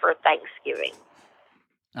home for Thanksgiving.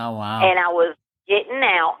 Oh wow! And I was getting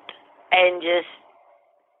out and just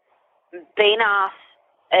be nice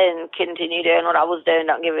and continue doing what I was doing.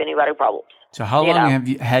 Don't give anybody problems. So how long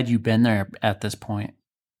had you been there at this point?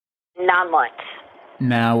 9 months.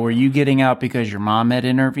 Now, were you getting out because your mom had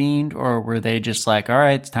intervened, or were they just like, all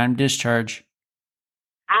right, it's time to discharge?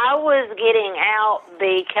 I was getting out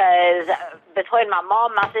because between my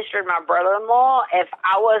mom, my sister, and my brother-in-law, if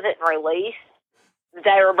I wasn't released,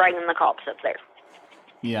 they were bringing the cops up there.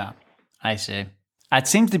 Yeah, I see. It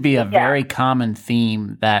seems to be a very common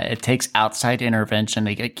theme that it takes outside intervention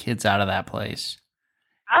to get kids out of that place.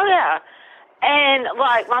 Oh, yeah. And,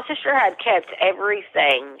 like, my sister had kept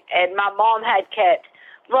everything, and my mom had kept,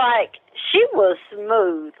 like, she was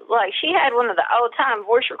smooth. Like, she had one of the old-time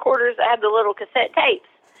voice recorders that had the little cassette tapes,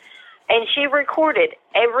 and she recorded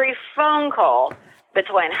every phone call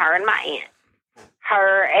between her and my aunt,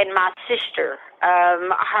 her and my sister,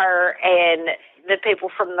 her and the people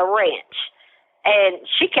from the ranch. And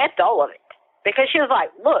she kept all of it because she was like,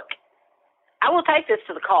 look, I will take this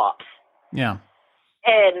to the cops. Yeah.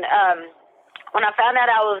 And when I found out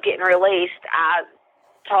I was getting released, I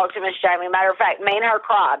talked to Miss Jami. Matter of fact, me and her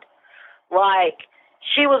cried. Like,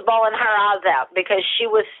 she was bawling her eyes out because she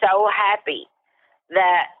was so happy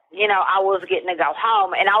that, you know, I was getting to go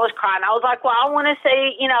home. And I was crying. I was like, well, I want to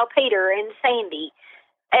see, you know, Peter and Sandy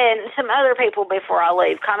and some other people before I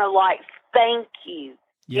leave. Kind of like, thank you.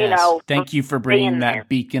 Yes. You know, thank you for bringing that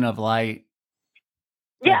beacon of light.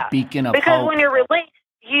 Yeah. Beacon of because hope. when you're released,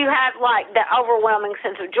 you have like the overwhelming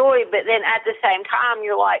sense of joy, but then at the same time,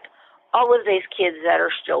 you're like, all of these kids that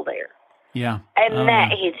are still there. Yeah. And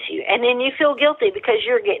that hits you. And then you feel guilty because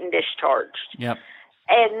you're getting discharged. Yep.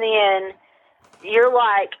 And then you're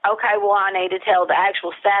like, okay, well, I need to tell the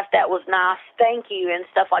actual staff that was nice, thank you, and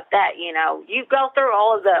stuff like that. You know, you go through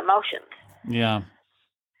all of the emotions. Yeah.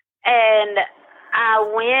 And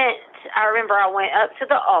I remember I went up to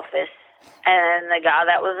the office, and the guy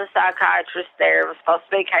that was a psychiatrist there was supposed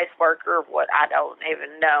to be a caseworker, what I don't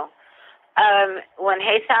even know. When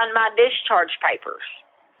he signed my discharge papers,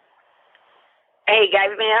 he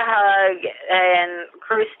gave me a hug, and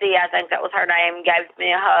Christy, I think that was her name, gave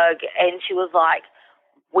me a hug, and she was like,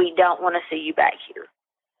 we don't want to see you back here.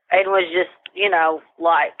 And was just, you know,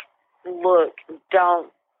 like, look,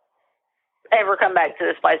 don't ever come back to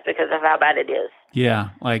this place because of how bad it is. Yeah,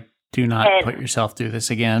 like, do not put yourself through this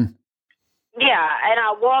again. Yeah, and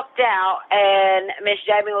I walked out, and Miss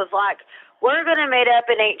Jami was like, we're going to meet up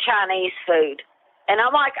and eat Chinese food. And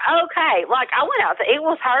I'm like, okay. Like, I went out to eat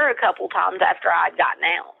with her a couple times after I'd gotten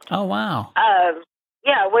out. Oh, wow.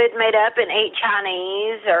 Yeah, we'd meet up and eat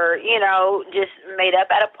Chinese or, you know, just meet up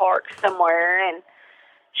at a park somewhere. And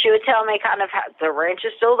she would tell me kind of how the ranch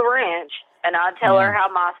is still the ranch. And I'd tell her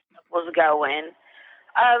how my stuff was going.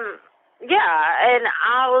 Yeah, and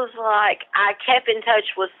I was like, I kept in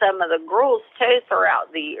touch with some of the girls, too,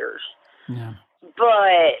 throughout the years. Yeah.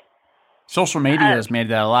 But social media has made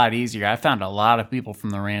that a lot easier. I found a lot of people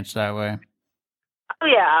from the ranch that way. Oh,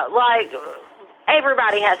 yeah, like,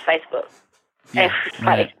 everybody has Facebook. Yeah,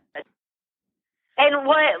 everybody. Right.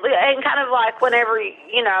 And kind of like whenever,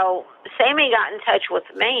 you know, Sammy got in touch with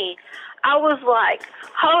me, I was like,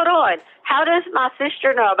 hold on, how does my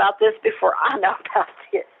sister know about this before I know about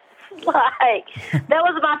this? Like, that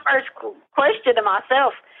was my first question to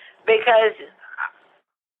myself, because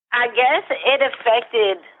I guess it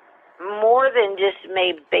affected more than just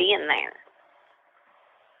me being there.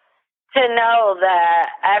 To know that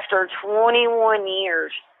after 21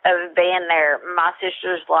 years of being there, my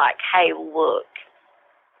sister's like, hey, look,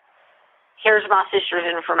 here's my sister's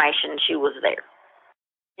information. She was there.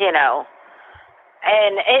 You know,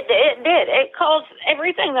 and it did. It caused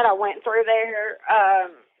everything that I went through there,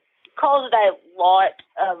 caused a lot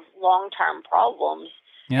of long-term problems.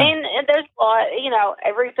 Yeah. And there's a lot, you know,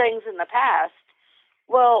 everything's in the past.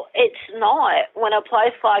 Well, it's not when a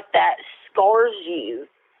place like that scars you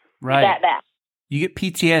that bad. You get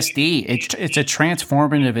PTSD. It's a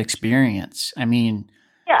transformative experience. I mean,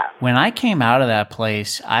 when I came out of that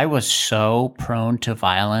place, I was so prone to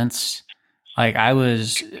violence. Like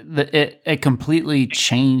it completely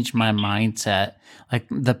changed my mindset. Like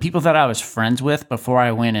the people that I was friends with before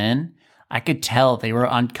I went in, I could tell they were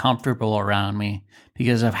uncomfortable around me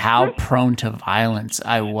because of how prone to violence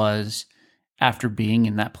I was after being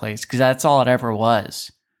in that place. Because that's all it ever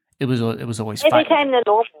was. It was always fighting. It became the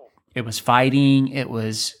normal. It was fighting. It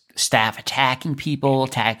was staff attacking people,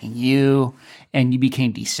 attacking you, and you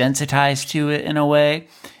became desensitized to it in a way.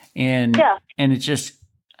 And it just,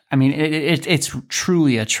 I mean, it's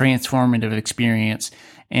truly a transformative experience,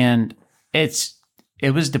 and it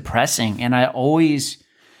was depressing. And I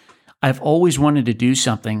I've always wanted to do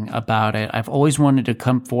something about it. I've always wanted to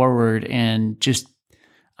come forward and just,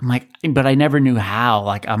 I'm like, but I never knew how.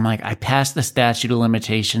 Like, I'm like, I passed the statute of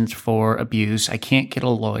limitations for abuse. I can't get a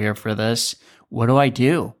lawyer for this. What do I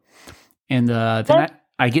do? And then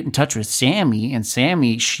I get in touch with Sammy, and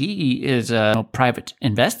Sammy, she is a private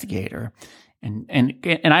investigator. And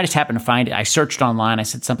I just happened to find it. I searched online. I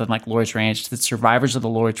said something like Lloyd's Ranch, the survivors of the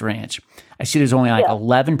Lloyd's Ranch. I see there's only like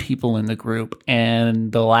 11 people in the group,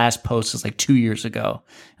 and the last post is like 2 years ago.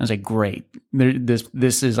 I was like, great.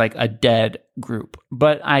 This is like a dead group.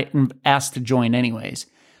 But I am asked to join anyways.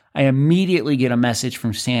 I immediately get a message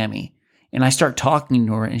from Sammy, and I start talking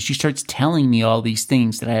to her, and she starts telling me all these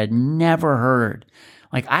things that I had never heard.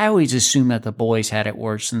 Like, I always assumed that the boys had it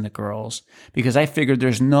worse than the girls because I figured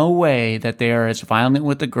there's no way that they are as violent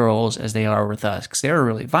with the girls as they are with us because they're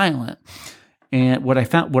really violent. And what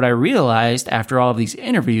I realized after all of these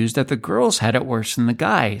interviews, that the girls had it worse than the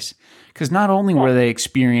guys because not only were they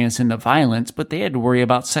experiencing the violence, but they had to worry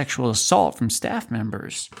about sexual assault from staff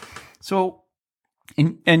members. So,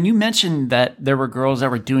 and you mentioned that there were girls that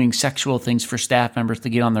were doing sexual things for staff members to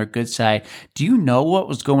get on their good side. Do you know what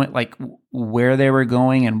was going, like where they were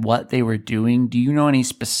going and what they were doing? Do you know any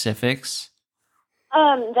specifics?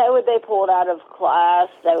 They would be pulled out of class.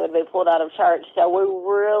 They would be pulled out of church. So we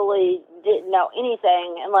really didn't know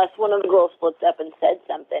anything unless one of the girls flipped up and said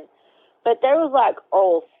something. But there was like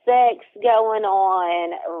oral sex going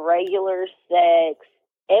on, regular sex.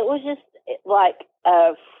 It was just like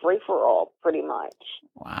a free-for-all, pretty much.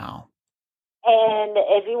 Wow. And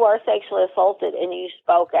if you were sexually assaulted and you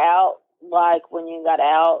spoke out, like when you got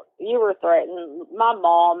out, you were threatened. My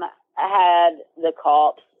mom had the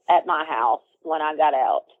cops at my house when I got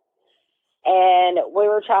out. And we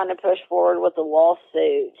were trying to push forward with a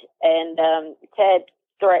lawsuit. And Ted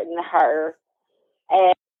threatened her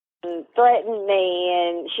and threatened me.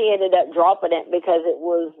 And she ended up dropping it because it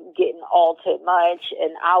was getting all too much.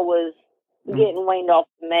 And I was getting weaned off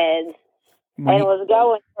the meds and was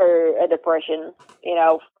going through a depression,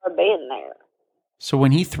 for being there. So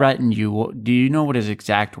when he threatened you, do you know what his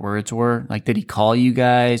exact words were? Like, did he call you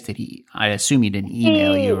guys? I assume he didn't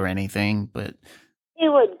email you or anything, but... He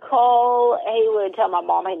would call, he would tell my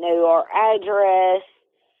mom he knew our address,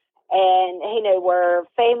 and he knew where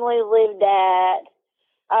family lived at.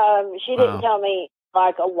 She didn't tell me,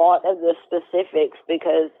 like, a lot of the specifics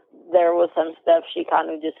because there was some stuff she kind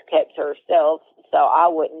of just kept to herself, so I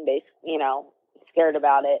wouldn't be, scared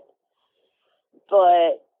about it.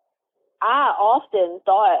 But I often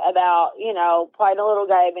thought about, playing a little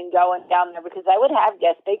game and going down there because they would have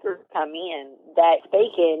guest speakers come in that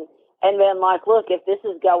speaking and then like, look, if this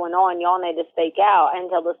is going on, y'all need to speak out and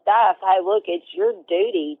tell the staff, hey, look, it's your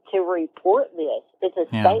duty to report this. It's a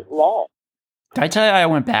state law. Did I tell you I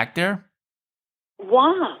went back there?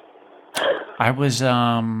 Why? I was,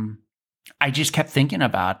 I just kept thinking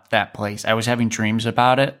about that place. I was having dreams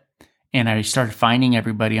about it. And I started finding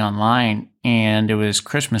everybody online, and it was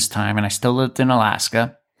Christmas time, and I still lived in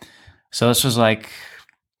Alaska. So this was like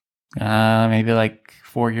maybe like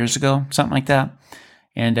 4 years ago, something like that.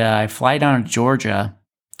 And I fly down to Georgia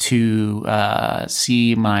to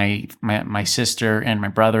see my sister and my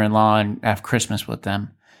brother-in-law and have Christmas with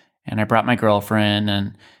them. And I brought my girlfriend,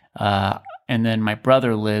 and then my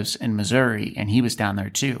brother lives in Missouri, and he was down there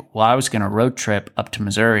too. Well, I was going to road trip up to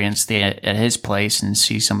Missouri and stay at his place and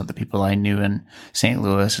see some of the people I knew in St.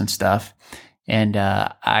 Louis and stuff. And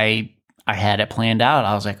I had it planned out.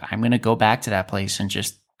 I was like, I'm going to go back to that place and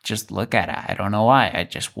just look at it. I don't know why. I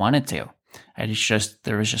just wanted to.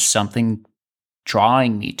 There was just something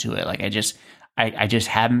drawing me to it. Like I just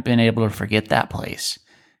haven't been able to forget that place.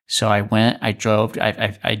 So I went, I drove,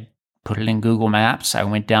 I put it in Google Maps. I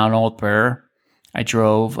went down Old Burr. I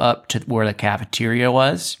drove up to where the cafeteria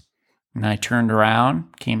was, and I turned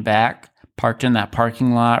around, came back, parked in that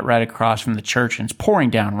parking lot right across from the church, and it's pouring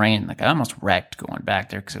down rain. Like I almost wrecked going back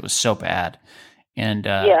there because it was so bad. And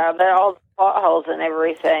yeah, there are all the potholes and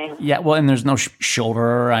everything. Yeah, well, and there's no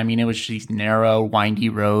shoulder. I mean, it was these narrow, windy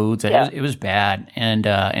roads. It was bad, and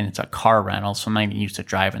it's a car rental, so I'm not even used to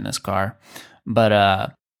driving this car.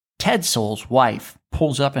 But Ted Soul's wife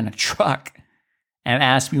pulls up in a truck and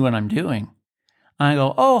asks me what I'm doing. I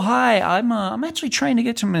go, oh, hi, I'm actually trying to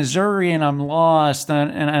get to Missouri and I'm lost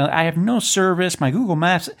and I have no service. My Google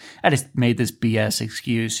Maps, I just made this BS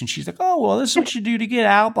excuse. And she's like, oh, well, this is what you do to get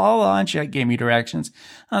out, blah, blah. And she gave me directions.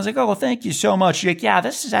 I was like, oh, well, thank you so much. She's like, yeah,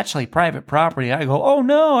 this is actually private property. I go, oh,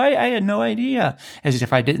 no, I had no idea. As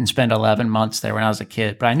if I didn't spend 11 months there when I was a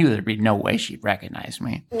kid, but I knew there'd be no way she'd recognize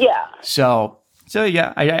me. Yeah. So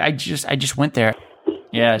yeah, I just went there.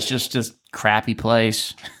 Yeah, it's just this crappy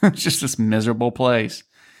place. It's just this miserable place.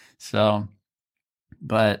 So,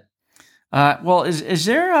 but well, is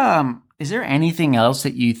there anything else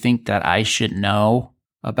that you think that I should know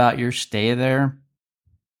about your stay there?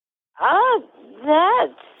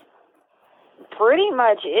 That's pretty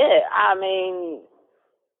much it. I mean,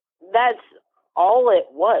 that's all it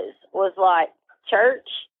was like church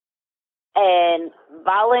and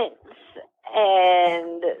violence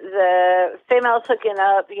and the females hooking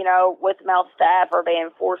up, with male staff or being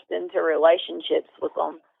forced into relationships with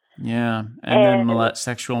them. Yeah, and then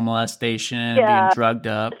sexual molestation, being drugged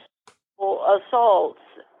up. Assaults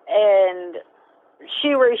and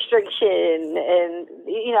shoe restriction and,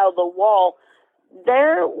 the wall.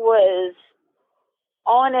 There was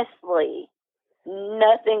honestly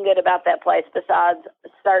nothing good about that place besides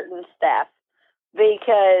certain staff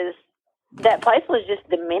because that place was just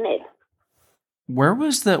demented. Where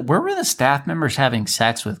were the staff members having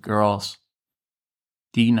sex with girls?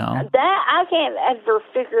 Do you know? That I can't ever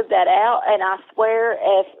figure that out, and I swear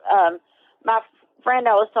if my friend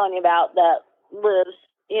I was telling you about that lives,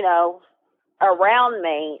 around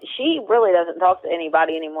me, she really doesn't talk to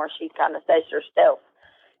anybody anymore. She kind of stays to herself.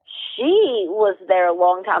 She was there a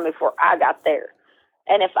long time before I got there.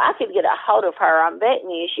 And if I could get a hold of her, I'm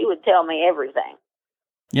betting you she would tell me everything.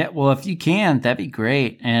 Yeah, well, if you can, that'd be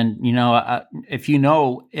great. And, if you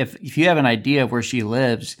have an idea of where she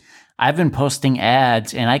lives, I've been posting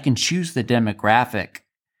ads and I can choose the demographic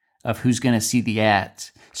of who's going to see the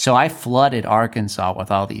ads. So I flooded Arkansas with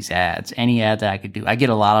all these ads, any ad that I could do. I get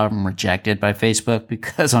a lot of them rejected by Facebook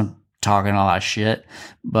because I'm talking a lot of shit.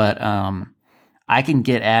 But I can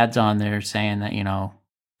get ads on there saying that, I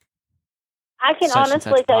can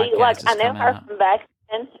honestly tell you, I know her from back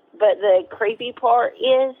then, but the creepy part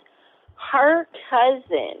is her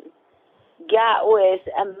cousin got with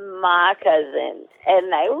my cousin,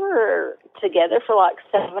 and they were together for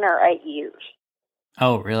 7 or 8 years.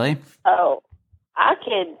 Oh, really? Oh, I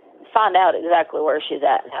could find out exactly where she's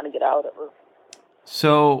at and how to get a hold of her.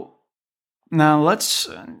 So now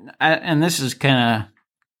and this is kind of,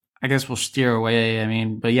 I guess we'll steer away. I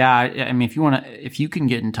mean, but yeah, if you can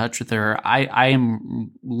get in touch with her, I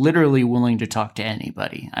am literally willing to talk to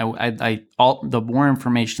anybody. The more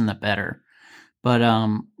information, the better. But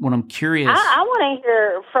what I'm curious, I want to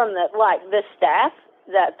hear from the staff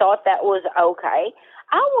that thought that was okay.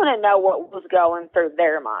 I want to know what was going through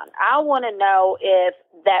their mind. I want to know if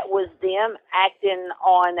that was them acting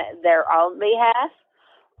on their own behalf,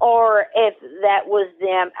 or if that was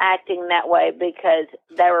them acting that way because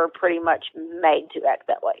they were pretty much made to act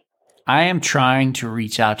that way. I am trying to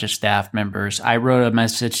reach out to staff members. I wrote a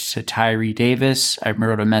message to Tyree Davis. I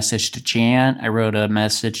wrote a message to Jan. I wrote a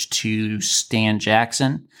message to Stan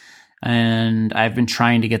Jackson. And I've been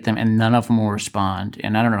trying to get them, and none of them will respond.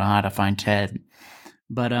 And I don't know how to find Ted.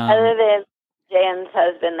 But other than Jan's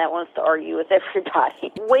husband that wants to argue with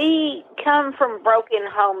everybody. We come from broken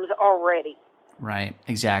homes already. Right,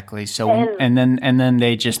 exactly. So and then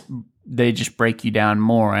they just break you down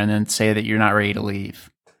more and then say that you're not ready to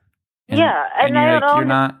leave. And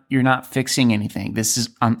you're not fixing anything.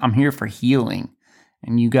 I'm here for healing,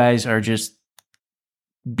 and you guys are just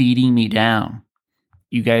beating me down.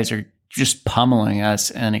 You guys are just pummeling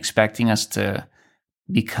us and expecting us to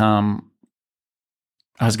become,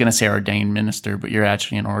 I was going to say ordained minister, but you're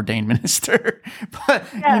actually an ordained minister. But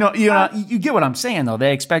you get what I'm saying though.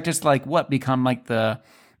 They expect us to become like the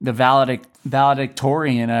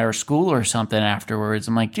valedictorian at our school or something afterwards.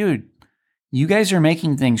 I'm like, dude, you guys are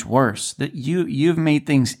making things worse. That you've made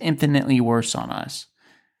things infinitely worse on us.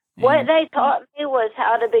 What they taught me was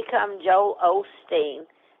how to become Joel Osteen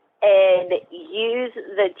and use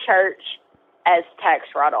the church as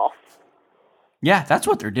tax write-off. Yeah, that's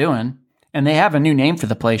what they're doing. And they have a new name for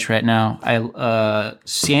the place right now.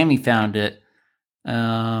 Sammy found it.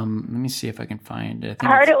 Let me see if I can find it. I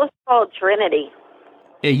heard it was called Trinity.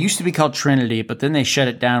 It used to be called Trinity, but then they shut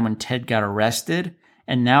it down when Ted got arrested,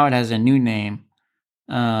 and now it has a new name.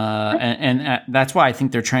 And that's why I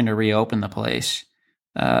think they're trying to reopen the place.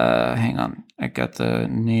 Hang on. I got the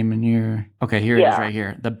name in here. Okay, here it is right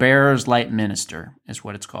here. The Bearers Light Minister is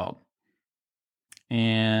what it's called.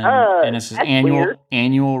 And it says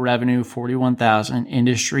annual revenue 41,000,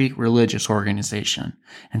 industry religious organization.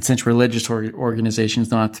 And since religious organizations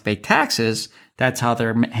don't have to pay taxes, that's how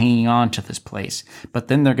they're hanging on to this place. But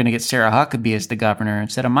then they're going to get Sarah Huckabee as the governor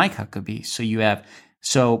instead of Mike Huckabee.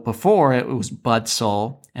 So before it was Bud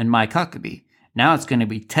Soul and Mike Huckabee. Now it's going to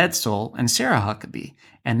be Ted Soul and Sarah Huckabee.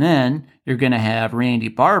 And then you're going to have Randy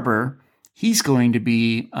Barber. He's going to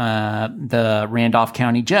be the Randolph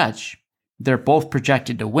County judge. they're both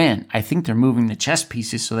projected to win. I think they're moving the chess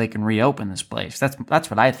pieces so they can reopen this place. That's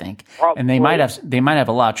what I think. Probably. And they might have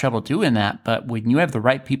a lot of trouble doing that, but when you have the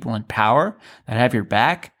right people in power that have your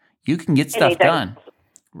back, you can get stuff done.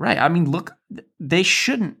 Right. I mean, look,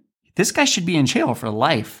 this guy should be in jail for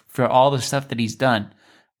life for all the stuff that he's done.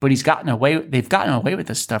 But they've gotten away with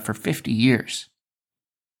this stuff for 50 years.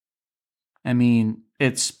 I mean,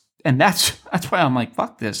 that's why I'm like,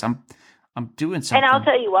 fuck this. I'm doing something. And I'll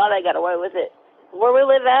tell you why they got away with it. Where we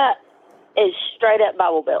live at is straight up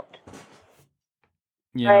Bible Belt.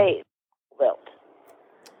 Yeah. Straight Belt.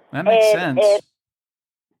 That makes sense. If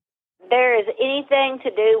there is anything to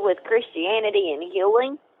do with Christianity and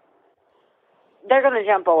healing, they're going to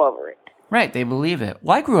jump all over it. Right, they believe it.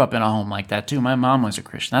 Well, I grew up in a home like that too. My mom was a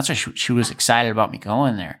Christian. That's why she was excited about me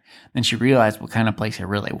going there. Then she realized what kind of place it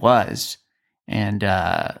really was, and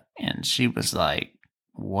she was like,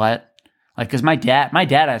 "What?" Like, because my dad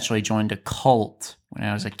actually joined a cult when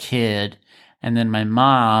I was a kid, and then my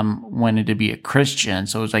mom wanted to be a Christian.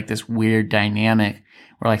 So it was like this weird dynamic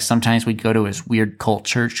where, like, sometimes we'd go to his weird cult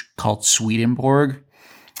church called Swedenborg,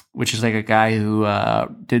 which is like a guy who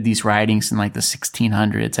did these writings in like the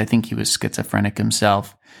 1600s. I think he was schizophrenic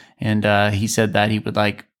himself. And he said that he would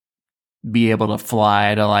like be able to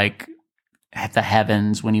fly to like the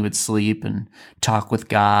heavens when he would sleep and talk with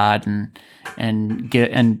God and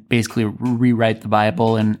basically rewrite the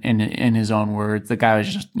Bible in his own words. The guy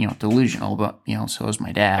was just, delusional, but, so was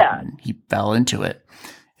my dad. Yeah. And he fell into it.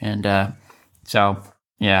 And so...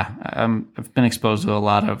 yeah, I've been exposed to a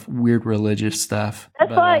lot of weird religious stuff.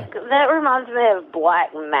 That reminds me of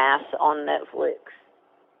Black Mass on Netflix.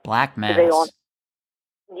 Black Mass?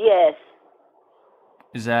 Yes.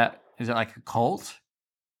 Is it like a cult?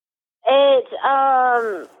 It's,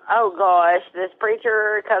 oh gosh, this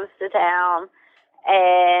preacher comes to town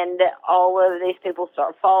and all of these people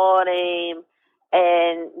start following him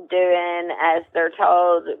and doing as they're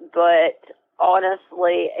told, but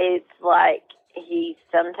honestly, it's like he's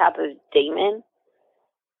some type of demon,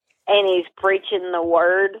 and he's preaching the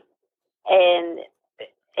word, and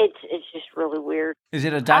it's just really weird. Is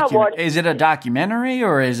it a Is it a documentary,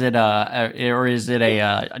 or is it just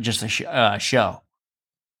a show?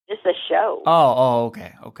 Just a show. Oh,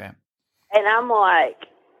 okay. And I'm like,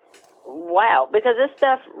 wow, because this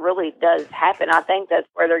stuff really does happen. I think that's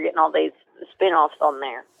where they're getting all these spin-offs on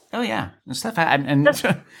there. Oh yeah, and stuff. And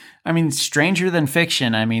I mean, stranger than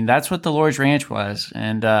fiction. I mean, that's what the Lord's Ranch was,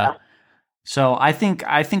 and so I think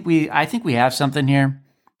we have something here.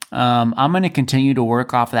 I'm going to continue to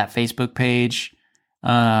work off that Facebook page,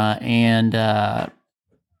 and yeah,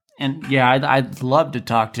 I'd love to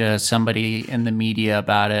talk to somebody in the media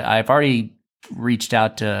about it. I've already reached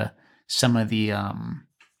out to some of the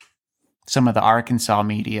Arkansas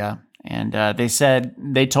media, and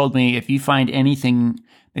they told me if you find anything.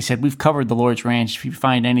 They said, we've covered the Lord's Ranch. If you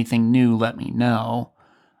find anything new, let me know.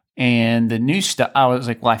 And the new stuff, I was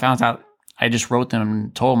like, well, I just wrote them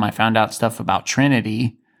and told them I found out stuff about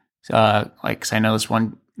Trinity. Cause I know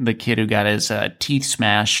the kid who got his teeth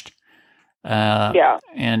smashed. Yeah.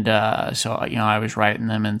 And so, I was writing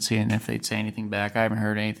them and seeing if they'd say anything back. I haven't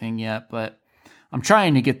heard anything yet, but I'm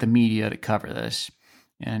trying to get the media to cover this.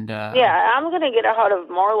 And yeah, I'm going to get a hold of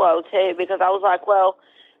Marlo too, because I was like, well,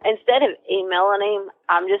 instead of emailing him,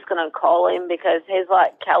 I'm just going to call him because he's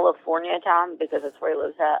like California time, because that's where he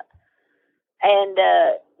lives at. And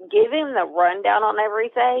give him the rundown on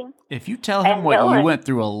everything. If you tell him what you went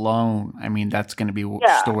through alone, I mean, that's going to be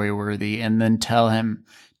story worthy. And then tell him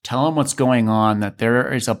what's going on, that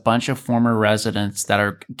there is a bunch of former residents that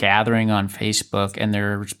are gathering on Facebook and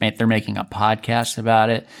they're making a podcast about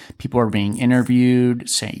it. People are being interviewed,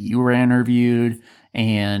 say you were interviewed.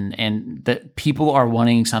 And that people are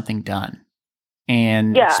wanting something done,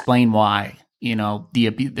 and explain why.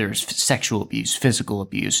 There's sexual abuse, physical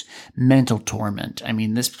abuse, mental torment. I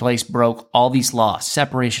mean, this place broke all these laws,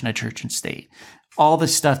 separation of church and state, all the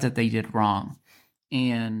stuff that they did wrong.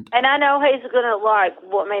 And I know he's gonna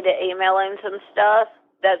want me to email him some stuff.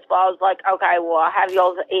 That's why I was like, okay, well, I have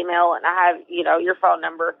y'all's email and I have your phone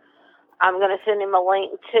number. I'm gonna send him a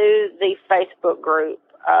link to the Facebook group.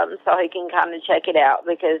 So he can kind of check it out,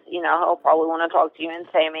 because, he'll probably want to talk to you and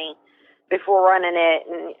Sammy before running it,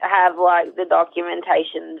 and have the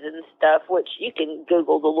documentations and stuff, which you can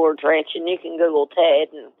Google the Lord's Ranch and you can Google Ted,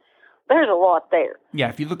 and there's a lot there. Yeah,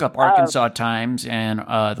 if you look up Arkansas Times and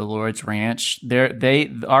the Lord's Ranch,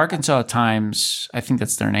 the Arkansas Times, I think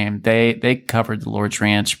that's their name. They covered the Lord's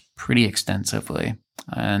Ranch pretty extensively,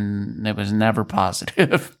 and it was never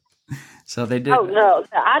positive. So they did. Oh, no,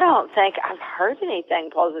 I don't think I've heard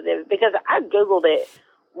anything positive, because I Googled it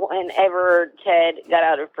whenever Ted got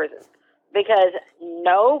out of prison. because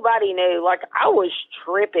nobody knew. Like, I was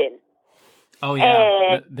tripping. Oh,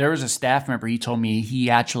 yeah. And There was a staff member, he told me he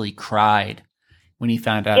actually cried when he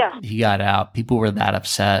found out he got out. People were that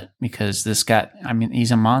upset because this guy, I mean,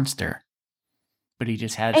 he's a monster. But he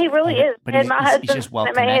just has... He really is. But and my husband, he's just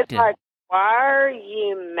well-connected. like, why are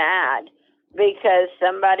you mad? Because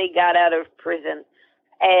somebody got out of prison.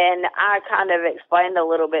 And I kind of explained a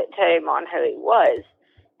little bit to him on who he was.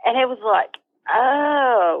 And he was like,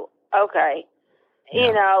 oh, okay. Yeah.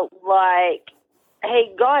 You know, like,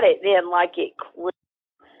 he got it then, like it clicked.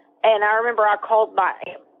 And I remember I called my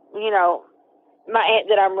aunt, you know, my aunt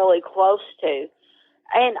that I'm really close to.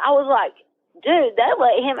 And I was like, dude, that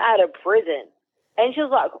let him out of prison. And she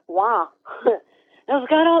was like, why? And I was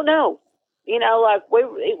like, I don't know. You know, like,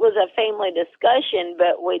 it was a family discussion,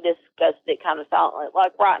 but we discussed it kind of silently.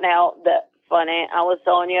 Like, right now, the fun aunt I was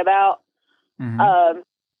telling you about,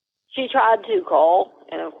 she tried to call,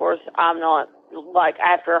 and of course, I'm not, like,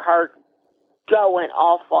 after her going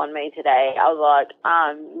off on me today, I was like,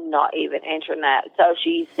 I'm not even answering that. So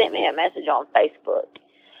she sent me a message on Facebook,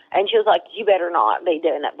 and she was like, you better not be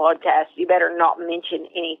doing that podcast. You better not mention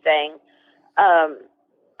anything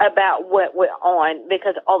about what went on,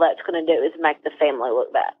 because all that's going to do is make the family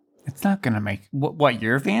look bad. It's not going to make... What,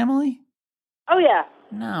 your family? Oh, yeah.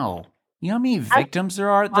 No. You know how many victims there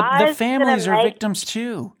are? The families are victims,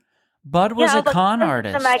 too. Bud was a con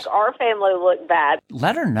artist. To make our family look bad.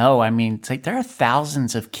 Let her know. I mean, it's like there are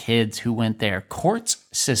thousands of kids who went there. Courts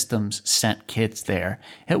systems sent kids there.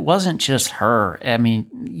 It wasn't just her. I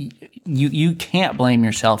mean, you can't blame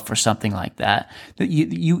yourself for something like that.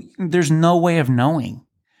 There's no way of knowing.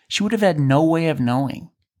 She would have had no way of knowing.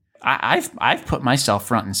 I've put myself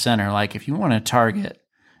front and center. Like, if you want to target,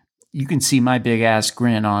 you can see my big ass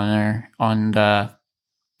grin on there.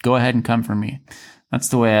 Go ahead and come for me. That's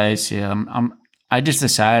the way I see it. I just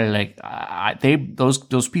decided, like,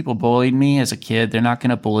 those people bullied me as a kid. They're not going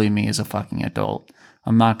to bully me as a fucking adult.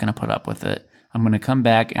 I'm not going to put up with it. I'm going to come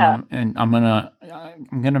back and I'm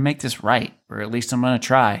going to make this right, or at least I'm going to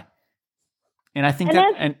try. And I think that's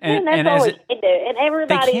all we can do. And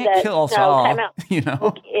everybody they can't kill us all, came out you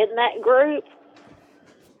know, in that group,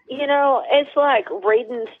 you know, it's like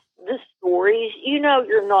reading the stories. You know,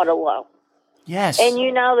 you're not alone. Yes. And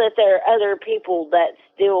you know that there are other people that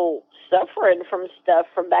still suffering from stuff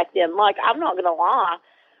from back then. Like, I'm not going to lie,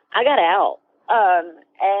 I got out.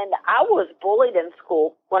 And I was bullied in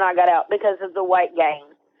school when I got out because of the weight gain.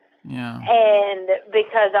 Yeah. And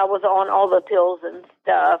because I was on all the pills and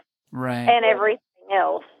stuff. Right. And everything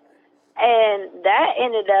else. And that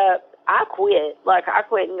ended up, I quit. Like, I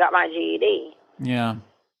quit and got my GED. Yeah.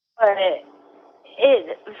 But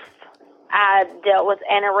I dealt with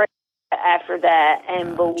anorexia after that,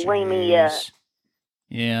 and bulimia. Geez.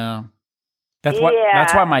 Yeah. That's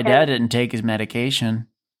why my dad didn't take his medication,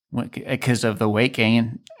 because of the weight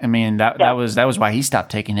gain. I mean, that was why he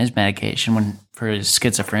stopped taking his medication for his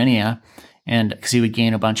schizophrenia, and because he would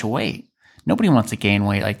gain a bunch of weight. Nobody wants to gain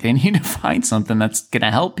weight. Like, they need to find something that's going to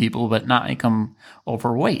help people, but not make them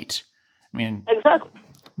overweight. I mean, exactly.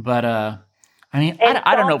 But I mean,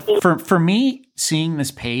 I don't know. For me, seeing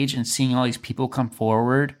this page and seeing all these people come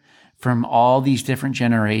forward from all these different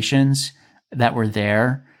generations that were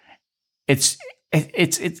there, it's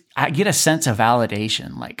I get a sense of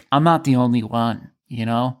validation. Like, I'm not the only one, you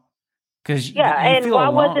know? Because you and feel why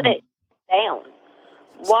alone. wasn't it down?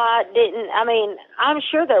 Why didn't, I mean, I'm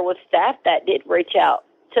sure there was staff that did reach out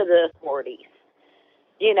to the authorities,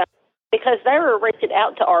 you know, because they were reaching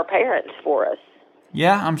out to our parents for us.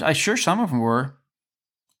 Yeah, I'm sure some of them were.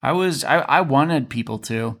 I wanted people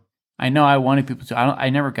to. I know I wanted people to.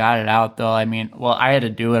 I never got it out, though. I mean, well, I had to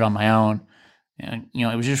do it on my own. And, you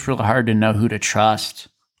know, it was just real hard to know who to trust.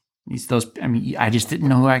 I just didn't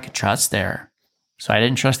know who I could trust there. So I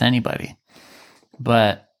didn't trust anybody.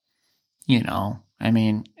 But, you know, I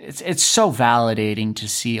mean, it's so validating to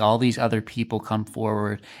see all these other people come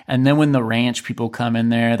forward. And then when the ranch people come in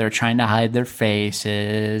there, they're trying to hide their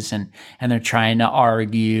faces and they're trying to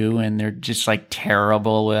argue, and they're just like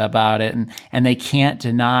terrible about it. And they can't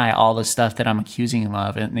deny all the stuff that I'm accusing them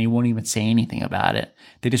of, and they won't even say anything about it.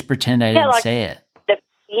 They just pretend I didn't say it.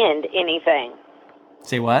 Defend anything.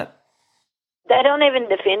 Say what? They don't even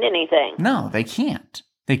defend anything. No, they can't.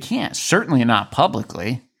 They can't. Certainly not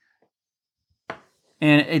publicly.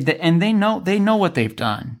 And they know what they've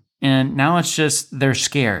done. And now it's just they're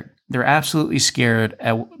scared. They're absolutely scared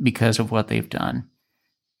because of what they've done.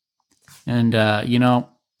 And, you know,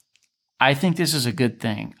 I think this is a good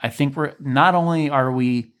thing. I think we're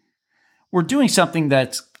doing something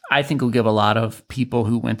that's, I think, will give a lot of people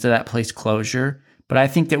who went to that place closure. But I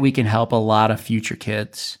think that we can help a lot of future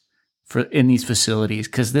kids in these facilities,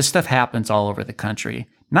 because this stuff happens all over the country.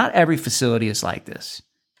 Not every facility is like this.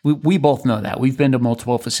 We both know that. We've been to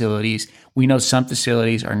multiple facilities. We know some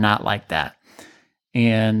facilities are not like that.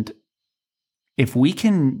 And if we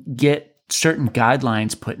can get certain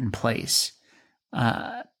guidelines put in place,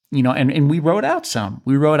 and we wrote out some.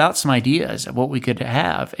 We wrote out some ideas of what we could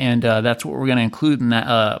have, and that's what we're going to include in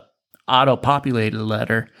that auto-populated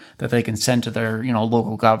letter that they can send to their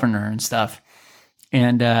local governor and stuff.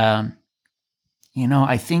 And I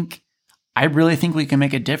really think we can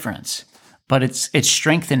make a difference. But it's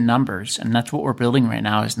strength in numbers, and that's what we're building right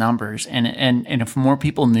now is numbers. And if more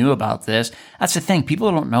people knew about this, that's the thing.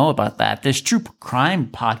 People don't know about that. This true crime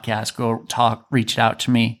podcast girl reached out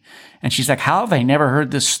to me, and she's like, "How have I never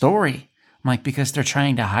heard this story?" I'm like, "Because they're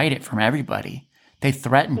trying to hide it from everybody. They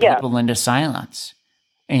threaten people into silence,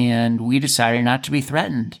 and we decided not to be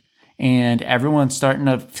threatened. And everyone's starting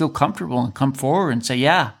to feel comfortable and come forward and say,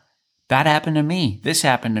 yeah, that happened to me. This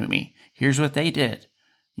happened to me. Here's what they did."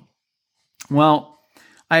 Well,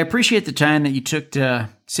 I appreciate the time that you took to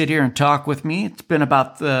sit here and talk with me. It's been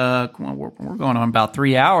about we're going on about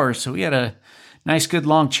 3 hours, so we had a nice, good,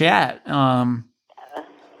 long chat.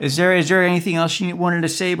 Is there anything else you wanted to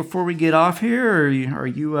say before we get off here, or are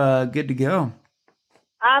you good to go?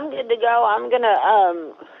 I'm good to go. I'm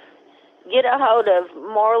gonna get a hold of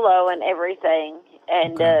Marlo and everything,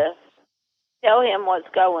 and tell him what's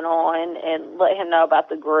going on, and let him know about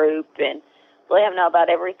the group, and let him know about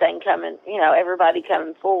everything coming, everybody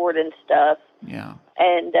coming forward and stuff. Yeah.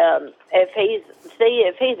 And if he's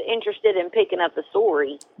interested in picking up the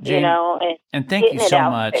story, Jane, and thank you so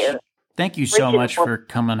much. Thank you so much for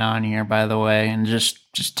coming on here, by the way, and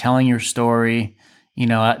just telling your story.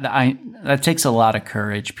 That takes a lot of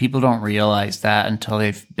courage. People don't realize that until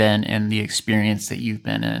they've been in the experience that you've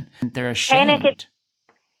been in. They're ashamed.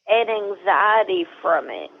 And anxiety from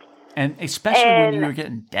it. And especially when you were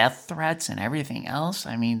getting death threats and everything else.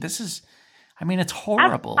 It's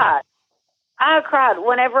horrible. I cried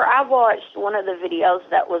whenever I watched one of the videos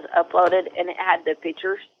that was uploaded and it had the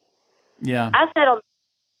pictures. Yeah. I sat on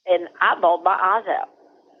and I bawled my eyes out.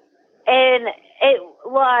 And it,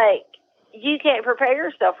 you can't prepare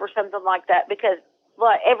yourself for something like that because,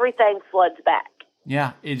 everything floods back.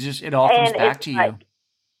 Yeah, it all comes back to you.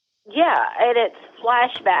 Yeah, and it's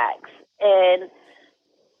flashbacks. And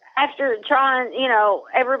after trying,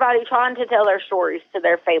 everybody trying to tell their stories to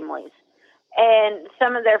their families, and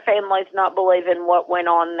some of their families not believing what went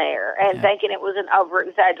on there and thinking it was an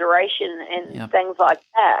over-exaggeration and things like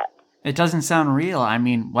that. It doesn't sound real.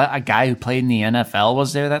 What, a guy who played in the NFL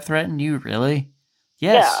was there that threatened you? Really?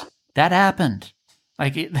 Yes, that happened.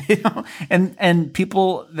 And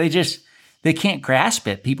people, they can't grasp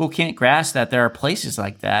it. People can't grasp that there are places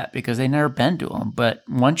like that because they've never been to them. But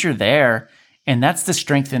once you're there, and that's the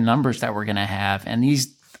strength in numbers that we're going to have. And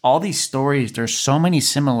all these stories, there's so many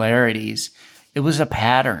similarities. It was a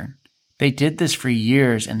pattern. They did this for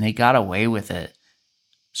years and they got away with it.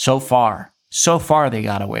 So far they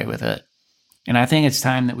got away with it. And I think it's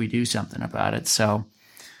time that we do something about it. So,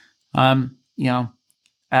 this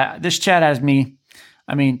chat has me,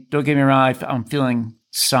 don't get me wrong. I'm feeling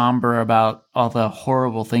somber about all the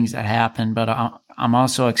horrible things that happened, but I'm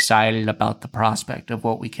also excited about the prospect of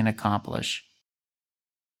what we can accomplish.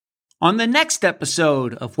 On the next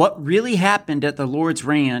episode of What Really Happened at the Lord's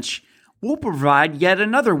Ranch, we'll provide yet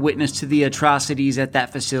another witness to the atrocities at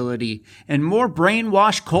that facility, and more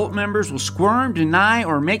brainwashed cult members will squirm, deny,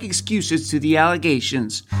 or make excuses to the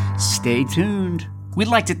allegations. Stay tuned. We'd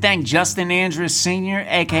like to thank Justin Andrews Sr.,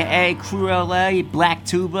 a.k.a. Crew LA Black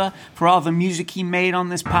Tuba, for all the music he made on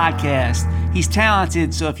this podcast. He's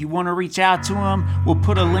talented, so if you want to reach out to him, we'll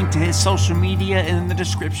put a link to his social media in the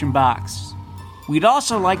description box. We'd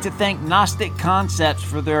also like to thank Gnostic Concepts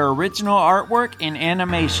for their original artwork and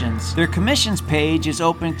animations. Their commissions page is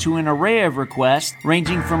open to an array of requests,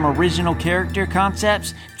 ranging from original character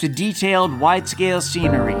concepts to detailed wide-scale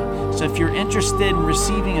scenery. So if you're interested in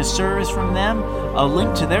receiving a service from them, a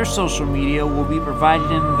link to their social media will be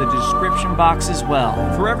provided in the description box as well.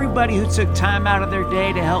 For everybody who took time out of their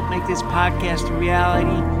day to help make this podcast a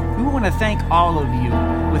reality, we want to thank all of you.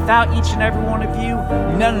 Without each and every one of you,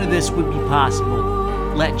 none of this would be possible.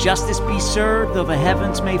 Let justice be served, though the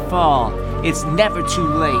heavens may fall. It's never too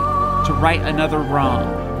late to right another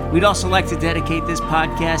wrong. We'd also like to dedicate this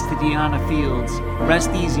podcast to Deanna Fields.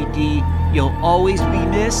 Rest easy, D. You'll always be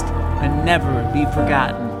missed and never be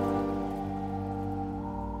forgotten.